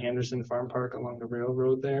over by Anderson Farm Park along the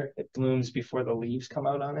railroad there. It blooms before the leaves come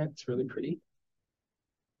out on it. It's really pretty.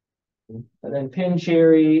 And then pin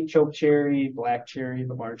cherry, choke cherry, black cherry,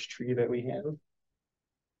 the large tree that we have.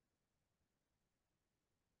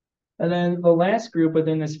 And then the last group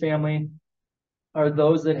within this family are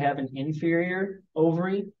those that have an inferior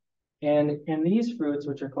ovary. And in these fruits,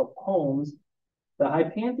 which are called pomes, the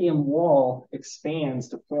hypanthium wall expands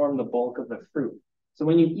to form the bulk of the fruit. So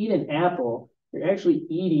when you eat an apple, you're actually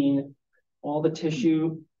eating all the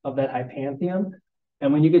tissue of that hypanthium.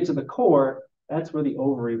 And when you get to the core, that's where the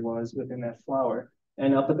ovary was within that flower.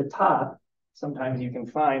 And up at the top, sometimes you can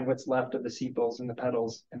find what's left of the sepals and the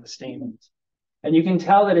petals and the stamens. And you can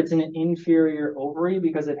tell that it's an inferior ovary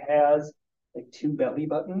because it has like 2 belly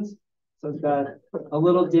buttons. So it's got a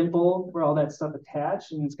little dimple where all that stuff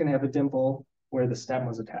attached, and it's going to have a dimple where the stem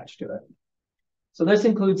was attached to it. So this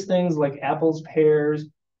includes things like apples, pears,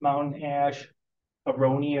 mountain ash,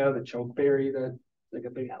 aronia, the chokeberry, that's like a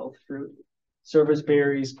big health fruit, service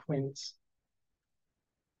berries, quince.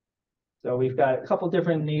 So we've got a couple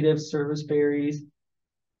different native service berries.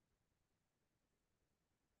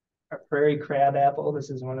 Our prairie crab apple, this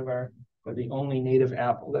is one of the only native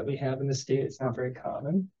apple that we have in the state. It's not very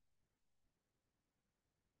common.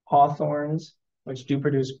 Hawthorns, which do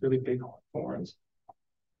produce really big thorns.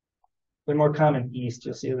 They're more common east.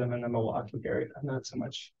 You'll see them in the Milwaukee area, not so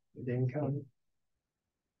much in Dane County.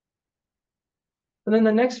 And then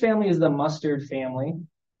the next family is the mustard family.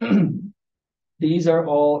 These are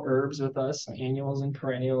all herbs with us, annuals and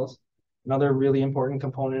perennials. Another really important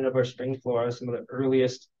component of our spring flora, some of the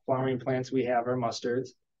earliest flowering plants we have are mustards.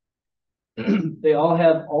 They all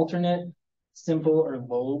have alternate, simple, or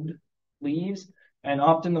lobed leaves, and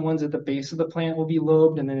often the ones at the base of the plant will be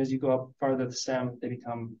lobed, and then as you go up farther the stem, they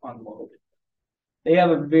become unlobed. They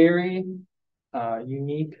have a very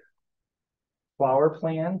unique flower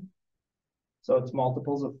plan. So it's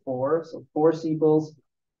multiples of 4. So 4 sepals,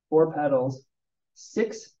 4 petals,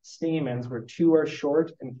 6 stamens, where 2 are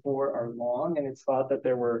short and 4 are long. And it's thought that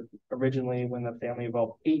there were originally, when the family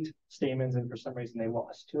evolved, 8 stamens, and for some reason they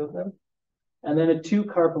lost 2 of them. And then a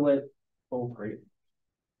 2-carpellate ovary,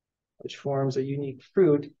 which forms a unique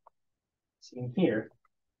fruit seen here.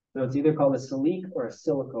 So it's either called a silique or a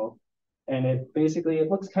silicle. And it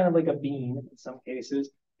looks kind of like a bean in some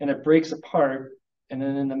cases, and it breaks apart. And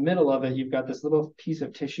then in the middle of it, you've got this little piece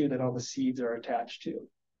of tissue that all the seeds are attached to.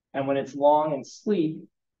 And when it's long and sleek,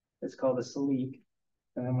 it's called a silique.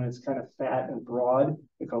 And then when it's kind of fat and broad,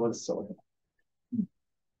 we call it a silicle.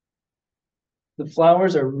 The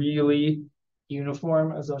flowers are really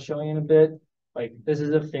uniform, as I'll show you in a bit. Like, this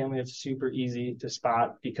is a family that's super easy to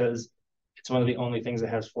spot because it's one of the only things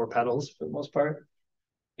that has 4 petals for the most part.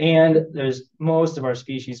 And there's most of our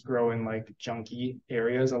species grow in like junky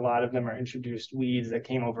areas. A lot of them are introduced weeds that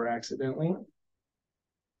came over accidentally.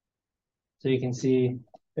 So you can see,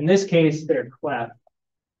 in this case, they're cleft,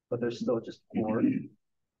 but they're still just 4.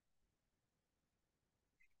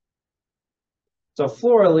 So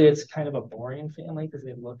florally, it's kind of a boring family because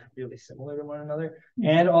they look really similar to one another.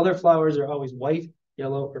 And all their flowers are always white,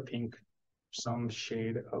 yellow, or pink, some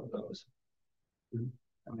shade of those.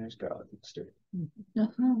 And there's garlic mustard.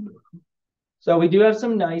 So we do have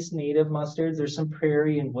some nice native mustards. There's some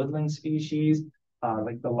prairie and woodland species,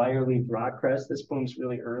 like the lyre-leaf rockcress. This blooms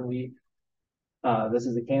really early. This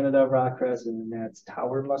is the Canada rockcress, and that's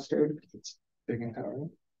tower mustard. It's big and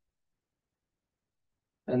towering.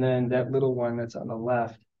 And then that little one that's on the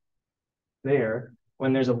left there,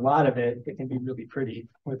 when there's a lot of it, it can be really pretty.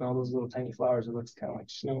 With all those little tiny flowers, it looks kind of like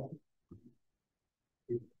snow.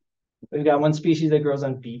 We've got one species that grows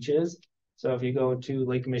on beaches. So if you go to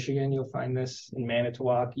Lake Michigan, you'll find this in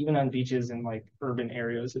Manitowoc. Even on beaches in like urban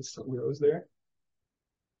areas, it still grows there.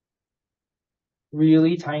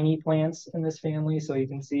 Really tiny plants in this family. So you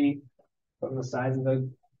can see from the size of the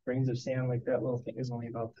grains of sand, like that little thing is only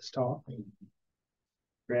about this tall.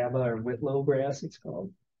 Grabba or whitlow grass, it's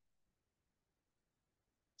called.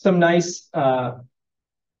 Some nice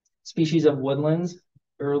species of woodlands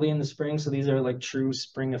early in the spring. So these are like true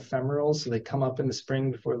spring ephemerals. So they come up in the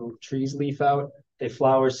spring before the trees leaf out. They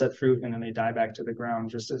flower, set fruit, and then they die back to the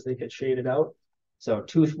ground just as they get shaded out. So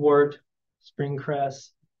toothwort, spring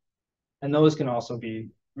cress, and those can also be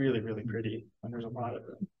really, really pretty when there's a lot of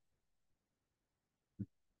them.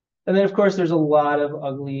 And then, of course, there's a lot of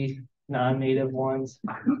ugly non-native ones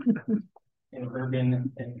in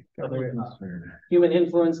urban and other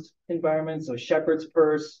human-influenced environments. So shepherd's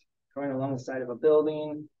purse growing along the side of a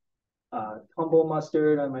building, tumble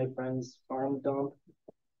mustard on my friend's farm dump,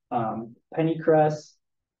 pennycress,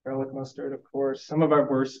 garlic mustard, of course. Some of our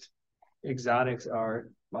worst exotics are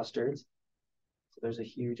mustards. So there's a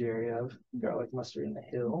huge area of garlic mustard in the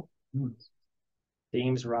hill.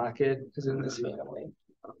 Dame's rocket is in this family.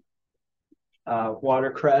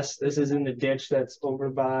 Watercress, this is in the ditch that's over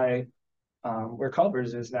by where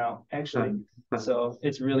Culver's is now, actually. So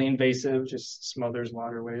it's really invasive, just smothers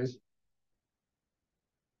waterways.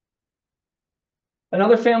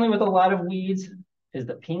 Another family with a lot of weeds is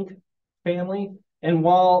the pink family. And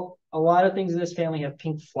while a lot of things in this family have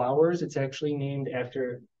pink flowers, it's actually named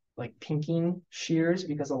after like pinking shears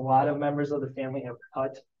because a lot of members of the family have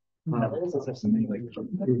cut petals as if something like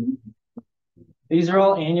these are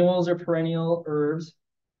all annuals or perennial herbs.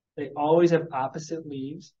 They always have opposite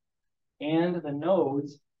leaves, and the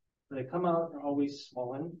nodes, they come out, are always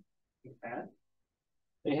swollen and fat.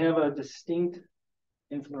 They have a distinct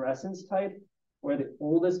inflorescence type where the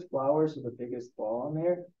oldest flower, so the biggest ball on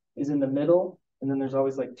there, is in the middle, and then there's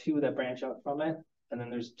always like 2 that branch out from it, and then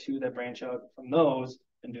there's 2 that branch out from those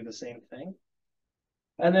and do the same thing.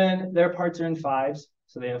 And then their parts are in 5s,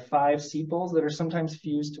 so they have 5 sepals that are sometimes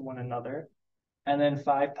fused to one another, and then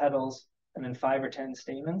 5 petals, and then 5 or 10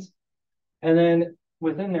 stamens. And then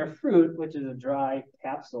within their fruit, which is a dry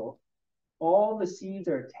capsule, all the seeds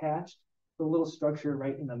are attached to a little structure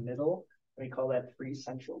right in the middle. We call that free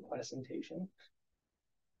central placentation.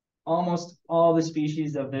 almost all the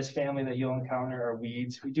species of this family that you'll encounter are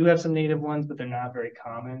weeds. We do have some native ones, but they're not very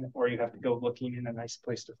common, or you have to go looking in a nice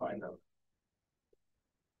place to find them.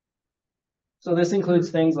 So this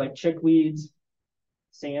includes things like chickweeds,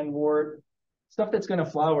 sandwort, stuff that's going to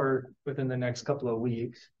flower within the next couple of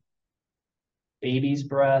weeks. Baby's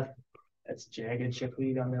breath, that's jagged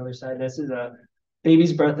chickweed on the other side. This is a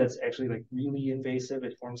baby's breath that's actually like really invasive.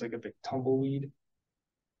 It forms like a big tumbleweed.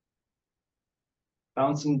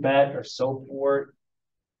 Bouncing bet or soapwort.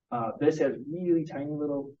 This has really tiny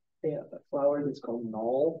little flowers. It's called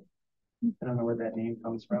null. I don't know where that name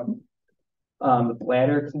comes from. The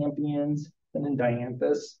bladder campions, and then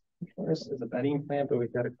dianthus, of course, is a bedding plant, but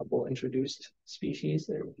we've got a couple introduced species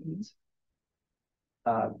there.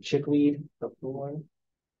 Chickweed, the blue one.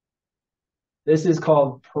 This is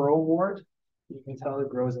called pearlwort. You can tell it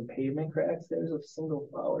grows in pavement cracks. There's a single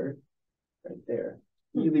flower right there.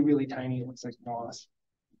 Really, really tiny. It looks like moss.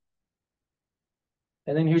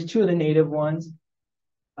 And then here's two of the native ones.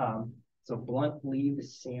 So blunt-leaved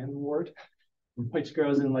sandwort, which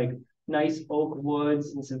grows in like nice oak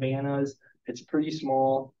woods and savannas. It's pretty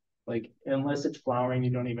small. Like unless it's flowering, you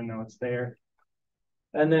don't even know it's there.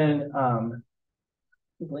 And then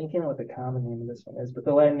blanking what the common name of this one is, but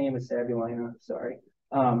the Latin name is sabulina. Sorry.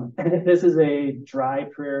 This is a dry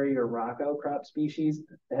prairie or rock outcrop species.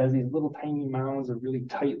 It has these little tiny mounds of really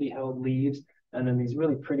tightly held leaves, and then these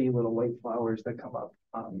really pretty little white flowers that come up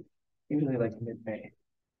usually like mid-May.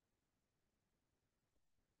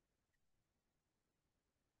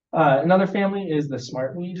 Another family is the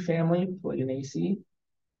smartweed family, Polyanaceae.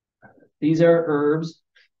 These are herbs,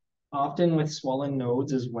 often with swollen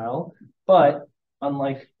nodes as well, but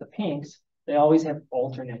unlike the pinks, they always have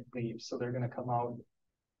alternate leaves, so they're going to come out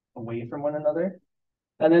away from one another.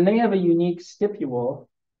 And then they have a unique stipule,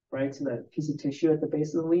 right? So that piece of tissue at the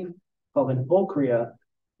base of the leaf called an ochrea,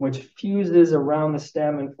 which fuses around the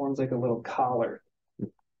stem and forms like a little collar.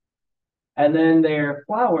 And then their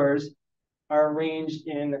flowers are arranged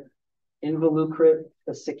in involucrate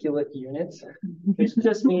fasciculate units, which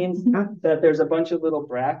just means that there's a bunch of little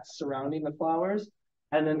bracts surrounding the flowers,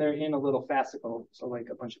 and then they're in a little fascicle, so like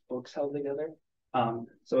a bunch of books held together.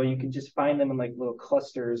 So you can just find them in like little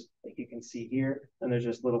clusters, like you can see here, and there's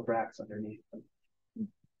just little bracts underneath them.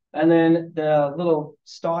 And then the little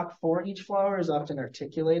stalk for each flower is often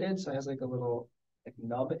articulated, so it has like a little like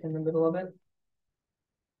nub in the middle of it.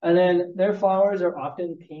 And then their flowers are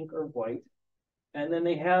often pink or white. And then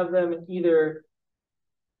they have them either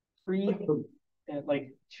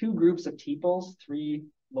like two groups of tepals, 3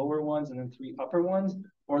 lower ones and then 3 upper ones,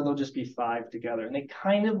 or they'll just be 5 together. And they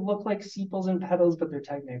kind of look like sepals and petals, but they're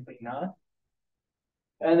technically not.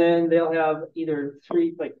 And then they'll have either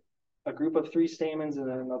 3, like a group of 3 stamens and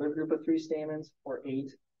then another group of 3 stamens, or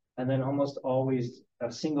 8. And then almost always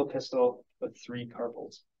a single pistil with 3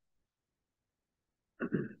 carpels.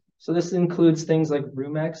 So this includes things like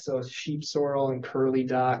rumex, so sheep sorrel and curly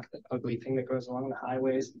dock, the ugly thing that goes along the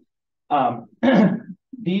highways.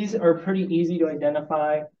 These are pretty easy to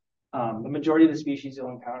identify. The majority of the species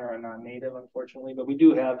you'll encounter are non-native, unfortunately, but we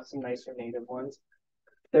do have some nicer native ones.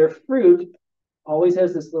 Their fruit always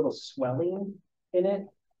has this little swelling in it,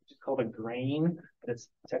 which is called a grain, but it's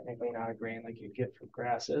technically not a grain like you get from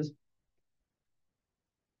grasses.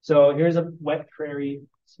 So here's a wet prairie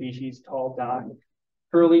species, tall dock.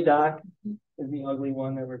 Curly dock is the ugly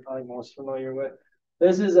one that we're probably most familiar with.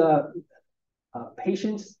 This is a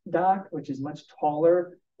patience dock, which is much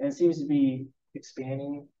taller and seems to be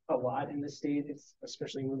expanding a lot in the state. It's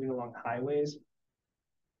especially moving along highways.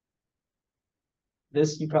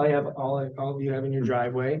 This you probably have all of you have in your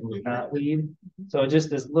driveway, knotweed. So just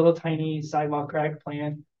this little tiny sidewalk crack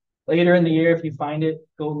plant. Later in the year, if you find it,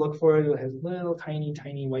 go look for it. It has little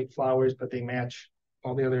tiny white flowers, but they match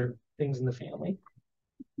all the other things in the family.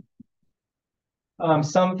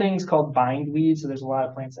 Some things called bindweed. So there's a lot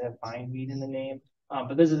of plants that have bindweed in the name.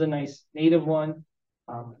 But this is a nice native one.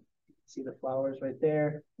 See the flowers right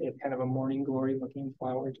there. They have kind of a morning glory looking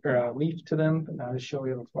flower or leaf to them, but not as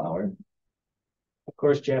showy of a flower. Of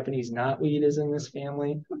course, Japanese knotweed is in this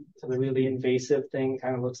family. So the really invasive thing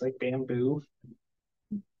kind of looks like bamboo.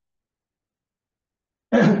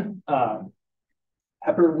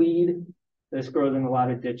 Pepperweed. This grows in a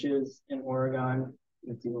lot of ditches in Oregon.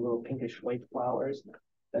 You can see the little pinkish white flowers.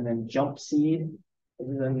 And then jump seed.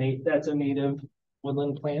 That's a native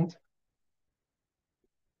woodland plant.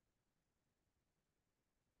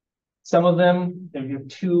 Some of them, if you have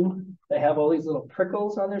 2, they have all these little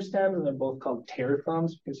prickles on their stems, and they're both called tear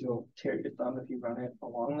thumbs because you'll tear your thumb if you run it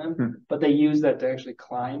along them. But they use that to actually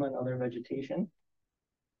climb on other vegetation.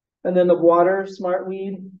 And then the water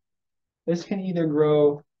smartweed. This can either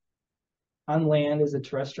grow on land as a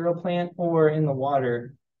terrestrial plant or in the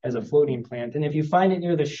water as a floating plant. And if you find it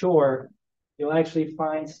near the shore, you'll actually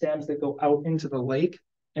find stems that go out into the lake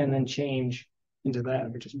and then change into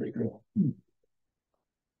that, which is pretty cool.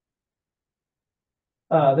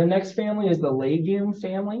 The next family is the legume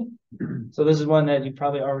family. So this is one that you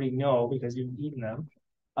probably already know because you've eaten them.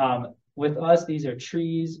 With us, these are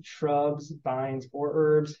trees, shrubs, vines, or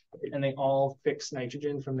herbs, and they all fix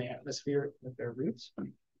nitrogen from the atmosphere with their roots.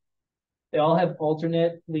 They all have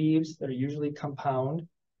alternate leaves that are usually compound.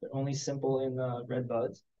 They're only simple in the red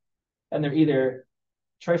buds. And they're either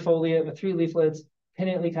trifoliate with 3 leaflets,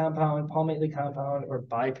 pinnately compound, palmately compound, or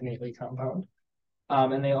bipinnately compound.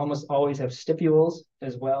 And they almost always have stipules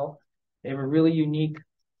as well. They have a really unique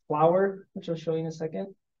flower, which I'll show you in a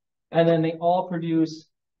second. And then they all produce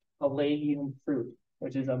a legume fruit,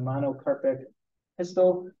 which is a monocarpic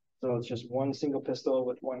pistil. So it's just one single pistil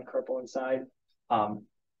with one carpel inside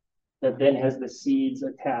that then has the seeds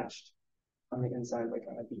attached on the inside like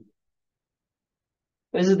on a beet.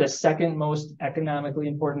 This is the second most economically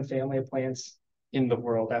important family of plants in the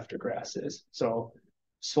world after grasses. So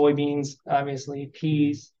soybeans, obviously,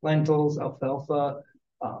 peas, lentils, alfalfa,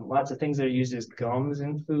 lots of things that are used as gums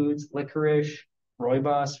in foods, licorice,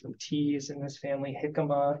 rooibos from teas in this family,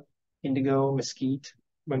 jicama, indigo, mesquite,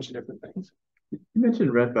 a bunch of different things. You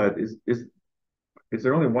mentioned redbud. Is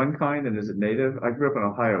there only one kind, and is it native? I grew up in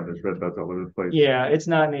Ohio. There's redbuds all over the place. Yeah, it's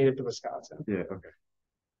not native to Wisconsin. Yeah. Okay.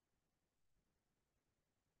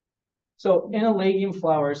 So in a legume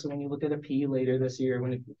flower, so when you look at a pea later this year,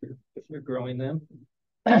 if you're growing them,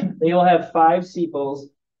 they will have 5 sepals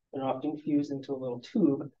that are often fused into a little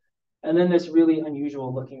tube, and then this really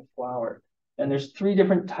unusual looking flower. And there's 3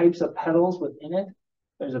 different types of petals within it.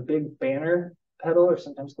 There's a big banner petal, or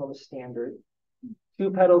sometimes called a standard.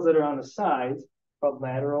 2 petals that are on the sides, called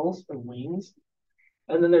laterals or wings.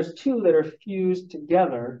 And then there's 2 that are fused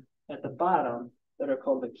together at the bottom that are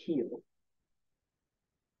called the keel.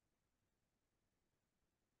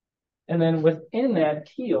 And then within that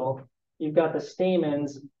keel, you've got the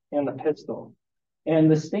stamens and the pistil.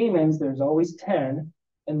 And the stamens, there's always 10,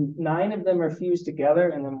 and 9 of them are fused together,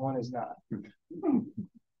 and then 1 is not.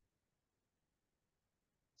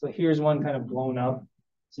 So here's one kind of blown up.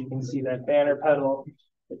 So you can see that banner petal,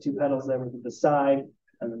 the 2 petals that were to the side,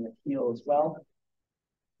 and then the keel as well.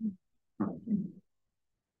 And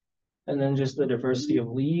then just the diversity of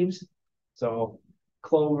leaves. So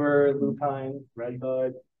clover, lupine,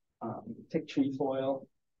 redbud, tick trefoil.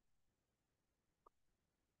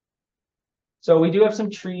 So we do have some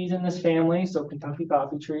trees in this family. So Kentucky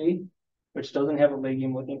coffee tree, which doesn't have a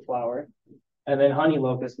legume-looking flower. And then honey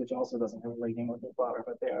locust, which also doesn't have a legume-looking flower,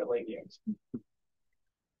 but they are legumes.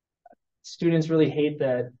 Students really hate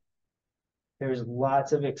that there's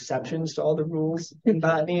lots of exceptions to all the rules in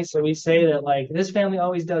botany. So we say that like this family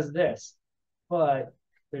always does this, but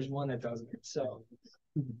there's one that doesn't. So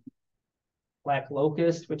black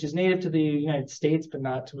locust, which is native to the United States, but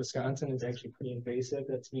not to Wisconsin, is actually pretty invasive.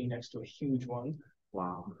 That's me next to a huge one.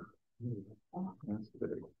 Wow. That's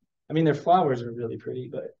big. I mean, their flowers are really pretty,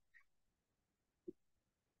 but.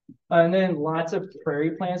 And then lots of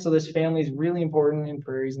prairie plants. So this family is really important in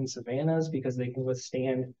prairies and savannas because they can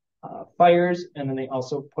withstand fires, and then they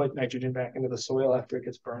also put nitrogen back into the soil after it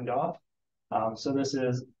gets burned off. So this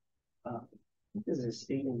is a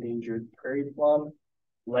state endangered prairie plum,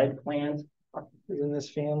 lead plant is in this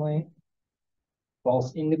family,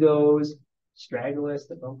 false indigos, straggulus,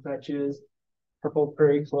 the bump fetches, purple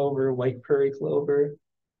prairie clover, white prairie clover,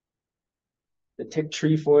 the tick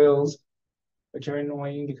trefoils, which are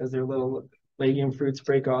annoying because their little legume fruits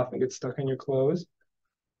break off and get stuck in your clothes.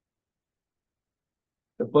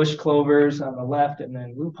 The bush clovers on the left, and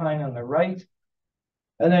then lupine on the right.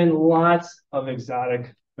 And then lots of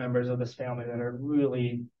exotic members of this family that are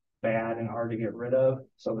really bad and hard to get rid of.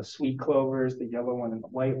 So the sweet clovers, the yellow one and the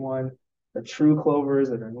white one, the true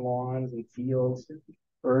clovers that are in lawns and fields,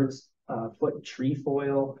 birds foot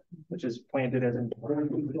trefoil, which is planted as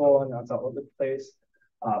important trefoil and that's all over the place.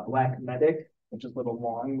 Black medic, which is little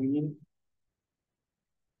lawn weed.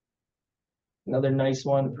 Another nice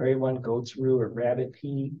one, prairie one, goat's rue or rabbit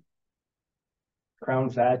pea.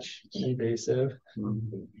 Crown vetch, invasive.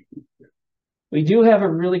 We do have a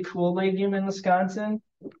really cool legume in Wisconsin,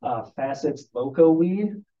 Facet's loco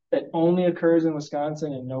weed, that only occurs in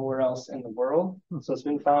Wisconsin and nowhere else in the world. So it's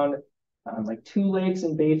been found on like 2 lakes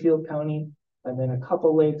in Bayfield County, and then a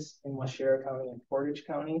couple lakes in Washera County and Portage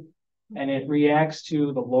County. And it reacts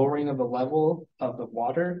to the lowering of the level of the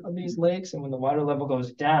water of these lakes. And when the water level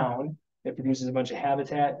goes down, it produces a bunch of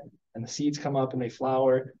habitat, and the seeds come up and they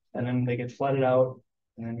flower, and then they get flooded out.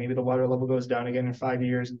 And then maybe the water level goes down again in 5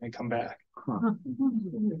 years and they come back. Huh.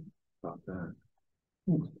 About that.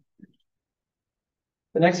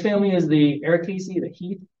 The next family is the Ericaceae, the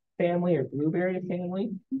heath family or blueberry family.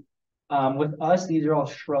 With us, these are all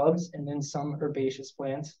shrubs and then some herbaceous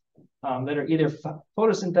plants that are either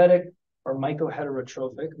photosynthetic or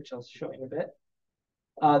mycoheterotrophic, which I'll show you in a bit.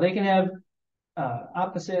 They can have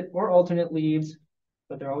opposite or alternate leaves,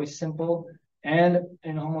 but they're always simple. And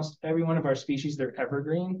in almost every one of our species, they're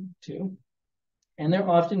evergreen too. And they're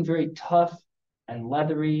often very tough and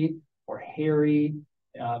leathery or hairy,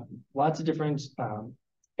 lots of different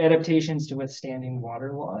adaptations to withstanding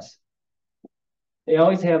water loss. They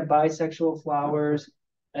always have bisexual flowers.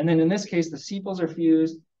 And then in this case, the sepals are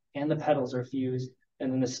fused and the petals are fused.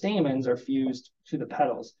 And then the stamens are fused to the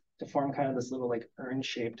petals to form kind of this little like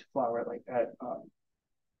urn-shaped flower like that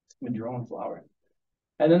madrone flower.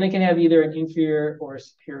 And then they can have either an inferior or a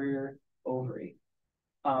superior ovary.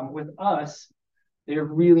 With us, they're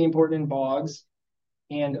really important in bogs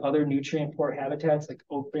and other nutrient-poor habitats like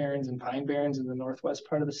oak barrens and pine barrens in the northwest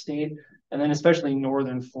part of the state, and then especially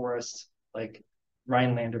northern forests like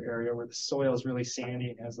Rhinelander area where the soil is really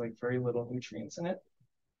sandy and has like very little nutrients in it.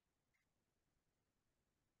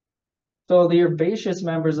 So the herbaceous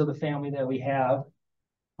members of the family that we have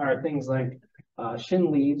are things like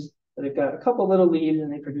shin leaves. They've got a couple little leaves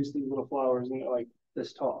and they produce these little flowers and they're like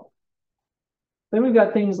this tall. Then we've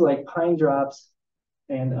got things like pine drops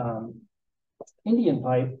and Indian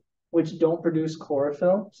pipe, which don't produce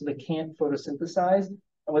chlorophyll, so they can't photosynthesize. And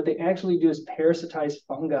what they actually do is parasitize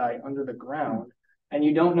fungi under the ground. And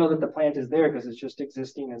you don't know that the plant is there because it's just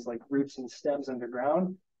existing as like roots and stems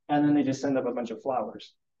underground. And then they just send up a bunch of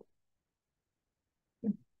flowers.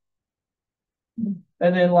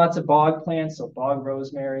 And then lots of bog plants, so bog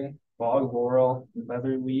rosemary, bog laurel,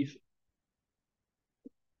 leatherleaf,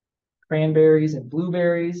 cranberries and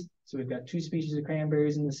blueberries. So we've got 2 species of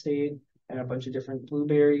cranberries in the state and a bunch of different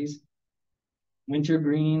blueberries.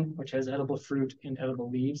 Wintergreen, which has edible fruit and edible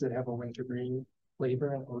leaves that have a wintergreen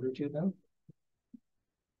flavor and odor to them.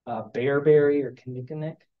 Bearberry or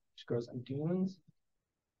kinnikinick, which grows on dunes.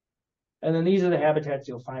 And then these are the habitats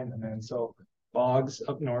you'll find them in. So bogs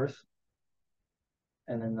up north,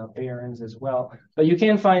 and then the barrens as well. But you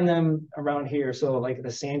can find them around here. So like the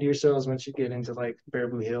sandier soils, once you get into like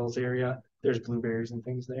Baraboo Hills area, there's blueberries and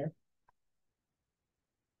things there.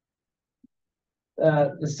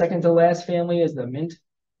 The second to last family is the mint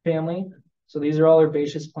family. So these are all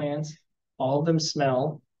herbaceous plants. All of them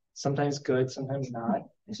smell, sometimes good, sometimes not.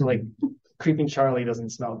 So like Creeping Charlie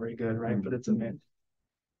doesn't smell very good, right? But it's a mint.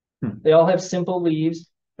 They all have simple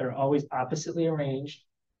leaves. They're always oppositely arranged.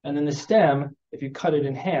 And then the stem, if you cut it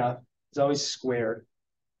in half, is always square.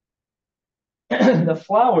 The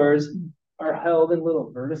flowers are held in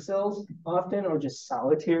little verticils often, or just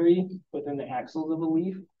solitary within the axils of a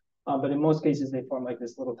leaf. But in most cases, they form like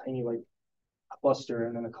this little tiny like cluster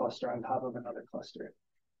and then a cluster on top of another cluster.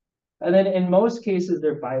 And then in most cases,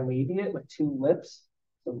 they're bilabiate with 2 lips.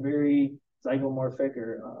 So very zygomorphic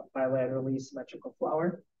or bilaterally symmetrical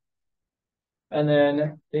flower. And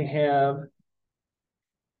then they have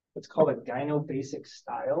what's called a gynobasic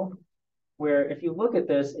style, where if you look at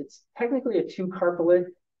this, it's technically a 2-carpellate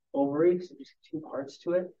ovary, so there's 2 parts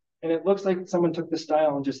to it. And it looks like someone took the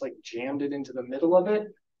style and just like jammed it into the middle of it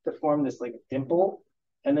to form this like dimple.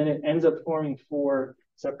 And then it ends up forming 4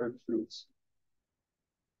 separate fruits.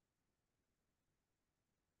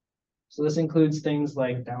 So this includes things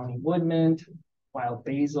like downy woodmint, wild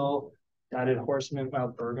basil, dotted horsemint,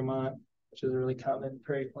 wild bergamot, which is a really common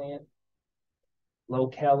prairie plant. Low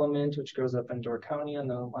calamint, which grows up in Door County on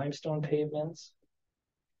the limestone pavements.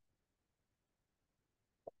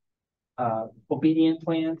 Obedient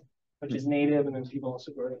plant, which is native, and then people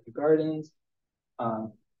also grow it in gardens.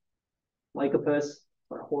 Lycopus,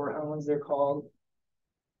 or horehounds, they're called.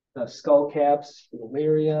 The skullcaps,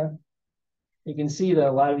 Valeria. You can see that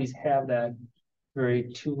a lot of these have that very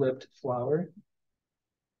 2-lipped flower.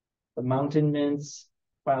 The mountain mints,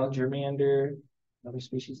 wild germander, another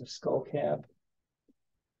species of skullcap.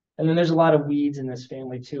 And then there's a lot of weeds in this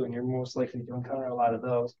family too, and you're most likely to encounter a lot of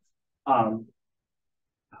those.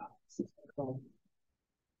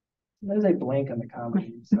 There's a blank on the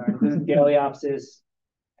common. Sorry. This is Galeopsis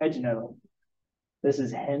hedge nettle. This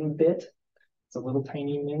is henbit. It's a little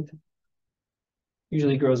tiny mint.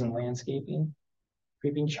 Usually grows in landscaping.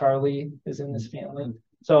 Creeping Charlie is in this family.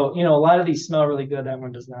 So, you know, a lot of these smell really good. That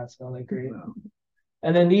one does not smell that great.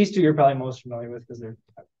 And then these 2 you're probably most familiar with because they're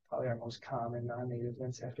probably our most common non-native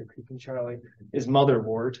mints after Creeping Charlie is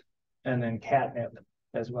motherwort and then catnip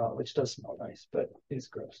as well, which does smell nice, but is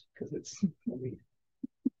gross because it's a weed.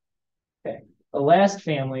 Okay. The last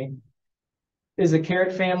family is the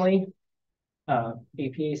carrot family.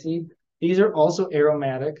 APAC. These are also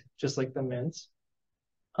aromatic, just like the mints,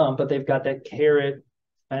 but they've got that carrot,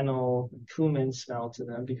 fennel, cumin smell to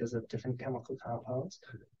them because of different chemical compounds.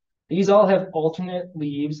 These all have alternate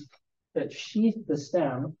leaves that sheath the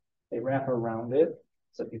stem. They wrap around it.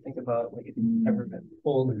 So if you think about, like, if you've ever been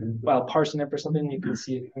pulled wild parsnip or something, you can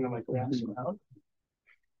see it kind of like wraps around.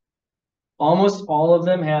 Almost all of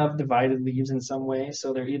them have divided leaves in some way.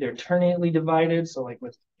 So they're either ternately divided, so like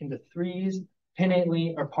into threes,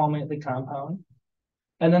 pinnately, or palmately compound.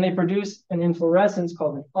 And then they produce an inflorescence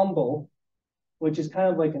called an umbel, which is kind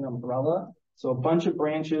of like an umbrella. So a bunch of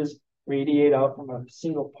branches radiate out from a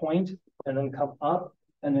single point and then come up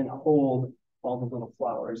and then hold all the little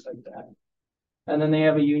flowers like that. And then they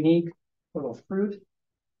have a unique little fruit,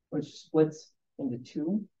 which splits into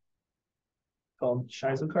two, called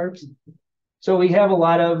schizocarps. So we have a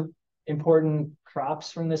lot of important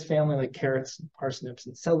crops from this family, like carrots, parsnips,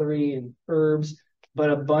 and celery, and herbs, but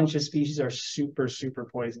a bunch of species are super, super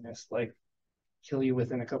poisonous, like kill you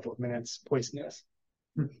within a couple of minutes, poisonous.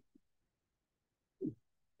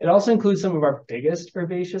 It also includes some of our biggest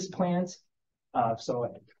herbaceous plants.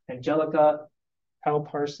 So Angelica, cow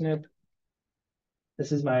parsnip.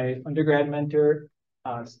 This is my undergrad mentor.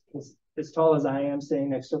 As tall as I am, staying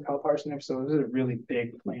next to a cow parsnip, so this is a really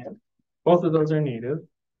big plant. Both of those are native.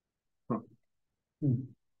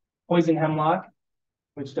 Poison hemlock,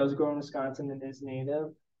 which does grow in Wisconsin and is native.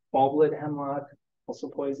 Bulblet hemlock, also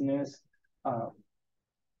poisonous.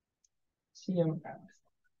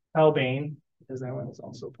 Albane, because that one is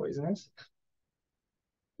also poisonous.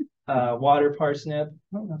 Water parsnip.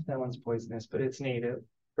 I don't know if that one's poisonous, but it's native.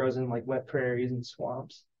 Grows in like wet prairies and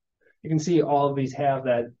swamps. You can see all of these have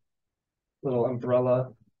that little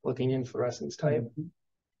umbrella looking inflorescence type.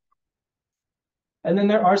 And then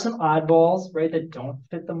there are some oddballs, right, that don't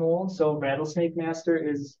fit the mold. So rattlesnake master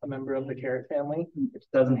is a member of the carrot family. It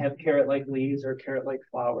doesn't have carrot-like leaves or carrot-like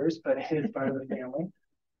flowers, but it is part of the family.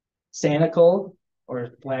 Sanicle,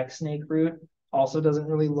 or black snake root, also doesn't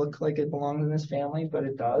really look like it belongs in this family, but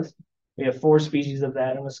it does. We have 4 species of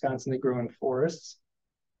that in Wisconsin that grow in forests.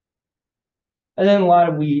 And then a lot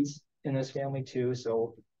of weeds in this family too.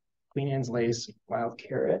 So Queen Anne's lace, wild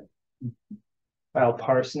carrot, wild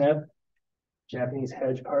parsnip, Japanese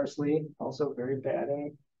hedge parsley, also very bad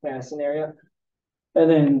in Madison area. And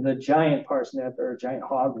then the giant parsnip or giant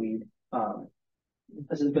hogweed.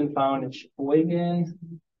 This has been found in Sheboygan,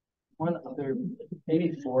 one other,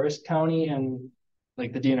 maybe Forest County, and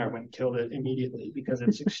like the DNR went and killed it immediately because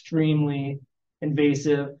it's extremely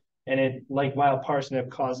invasive, and it, like wild parsnip,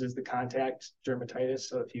 causes the contact dermatitis.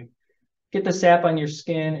 So if you get the sap on your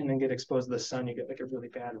skin and then get exposed to the sun, you get like a really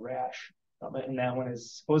bad rash. And that one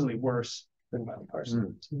is supposedly worse than wild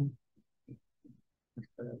parsnip.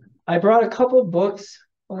 I brought a couple books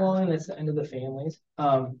along. That's the end of the families.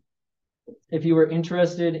 If you were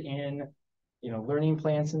interested in, learning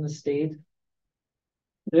plants in the state,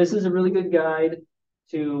 this is a really good guide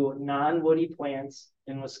to non-woody plants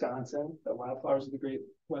in Wisconsin, the wildflowers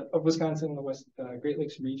of Wisconsin, the Great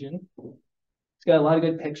Lakes region. It's got a lot of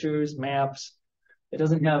good pictures, maps. It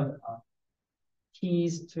doesn't have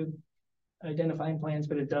keys to identifying plants,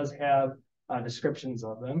 but it does have descriptions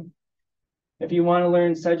of them. If you want to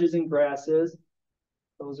learn sedges and grasses,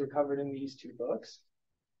 those are covered in these 2 books.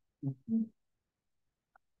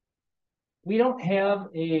 We don't have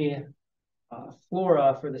a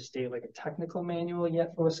Flora for the state, like a technical manual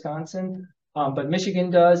yet for Wisconsin, but Michigan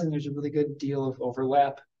does, and there's a really good deal of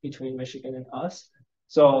overlap between Michigan and us.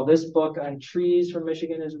 So this book on trees from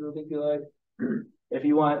Michigan is really good. If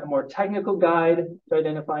you want a more technical guide to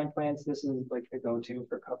identifying plants, this is like the go-to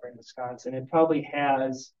for covering Wisconsin. It probably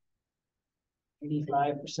has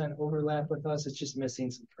 85% overlap with us. It's just missing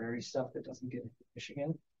some prairie stuff that doesn't get into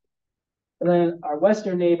Michigan. And then our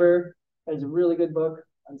western neighbor has a really good book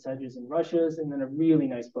on sedges and rushes, and then a really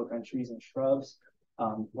nice book on trees and shrubs.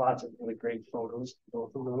 Lots of really great photos,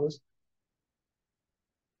 both of those.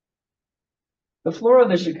 The Flora of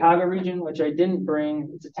the Chicago region, which I didn't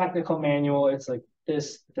bring, it's a technical manual. It's like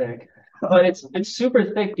this thick, but it's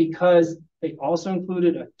super thick because they also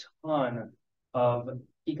included a ton of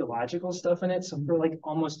ecological stuff in it. So for like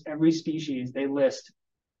almost every species, they list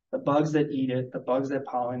the bugs that eat it, the bugs that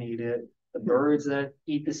pollinate it, the birds that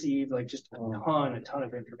eat the seeds, like just a ton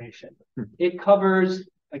of information. It covers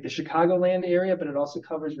like the Chicagoland area, but it also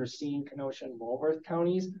covers Racine, Kenosha, and Walworth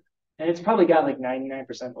counties. And it's probably got like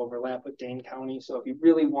 99% overlap with Dane County. So if you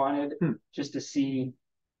really wanted just to see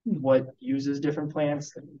what uses different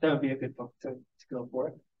plants, that would be a good book to go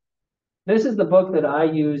for. This is the book that I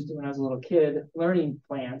used when I was a little kid learning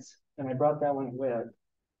plants, and I brought that one with.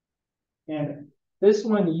 And this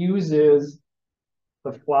one uses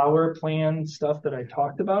the flower plan stuff that I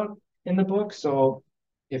talked about in the book. So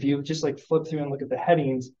if you just like flip through and look at the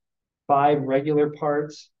headings, 5 regular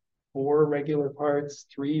parts, 4 regular parts,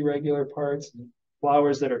 3 regular parts,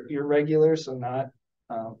 flowers that are irregular, so not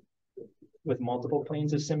with multiple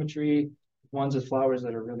planes of symmetry, ones with flowers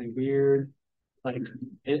that are really weird. Like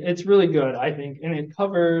it's really good, I think, and it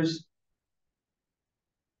covers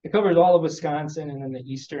all of Wisconsin and then the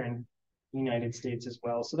eastern United States as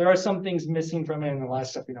well. So there are some things missing from it and a lot of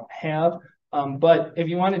stuff we don't have. But if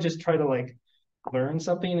you want to just try to like learn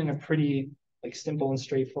something in a pretty like simple and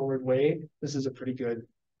straightforward way, this is a pretty good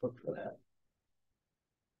book for that.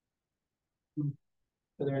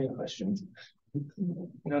 Are there any questions? I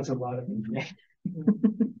know it's a lot of information.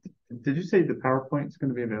 Did you say the PowerPoint is going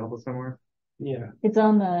to be available somewhere? Yeah. It's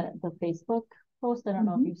on the Facebook post. I don't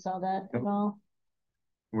know if you saw that at all.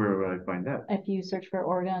 Where would I find that? If you search for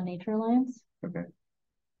Oregon Nature Alliance. Okay.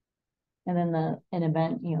 And then an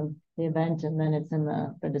event, the event, and then it's in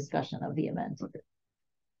the discussion of the event. Okay.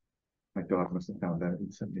 My dog must have found that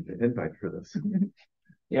and sent me the invite for this.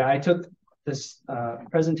 Yeah, I took this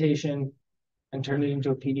presentation and turned it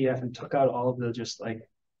into a PDF and took out all of the just like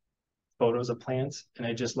photos of plants, and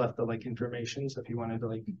I just left the like information. So if you wanted to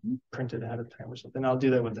like print it ahead of time or something, I'll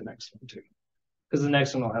do that with the next one too, because the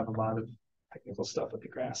next one will have a lot of technical stuff with the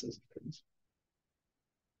grasses and things.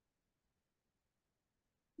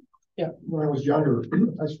 Yeah. When I was younger,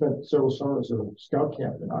 I spent several summers at a scout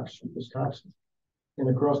camp in Oxford, Wisconsin. And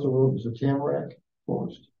across the road was a tamarack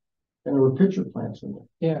forest. And there were pitcher plants in there.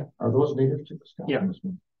 Yeah. Are those native to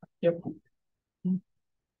Wisconsin? Yeah. Yep.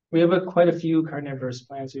 We have quite a few carnivorous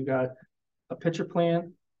plants. We've got a pitcher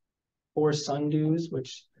plant, 4 sundews,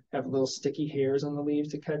 which have little sticky hairs on the leaves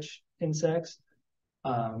to catch insects.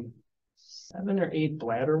 7 or 8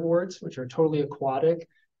 bladderworts, which are totally aquatic,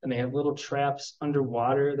 and they have little traps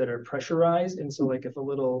underwater that are pressurized. And so like if a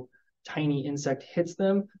little tiny insect hits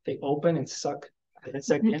them, they open and suck the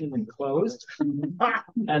insect in and then close.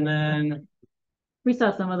 And then We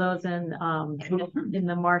saw some of those in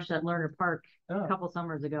the marsh at Lerner Park a couple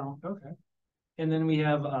summers ago. Okay. And then we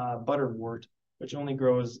have butterwort, which only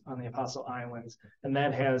grows on the Apostle Islands, and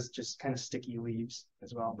that has just kind of sticky leaves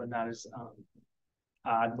as well, but not as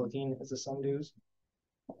odd looking as the sundews.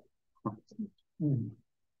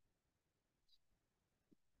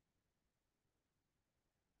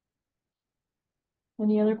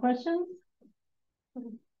 Any other questions?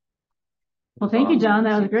 Well, thank you, John.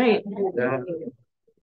 That was great. Yeah.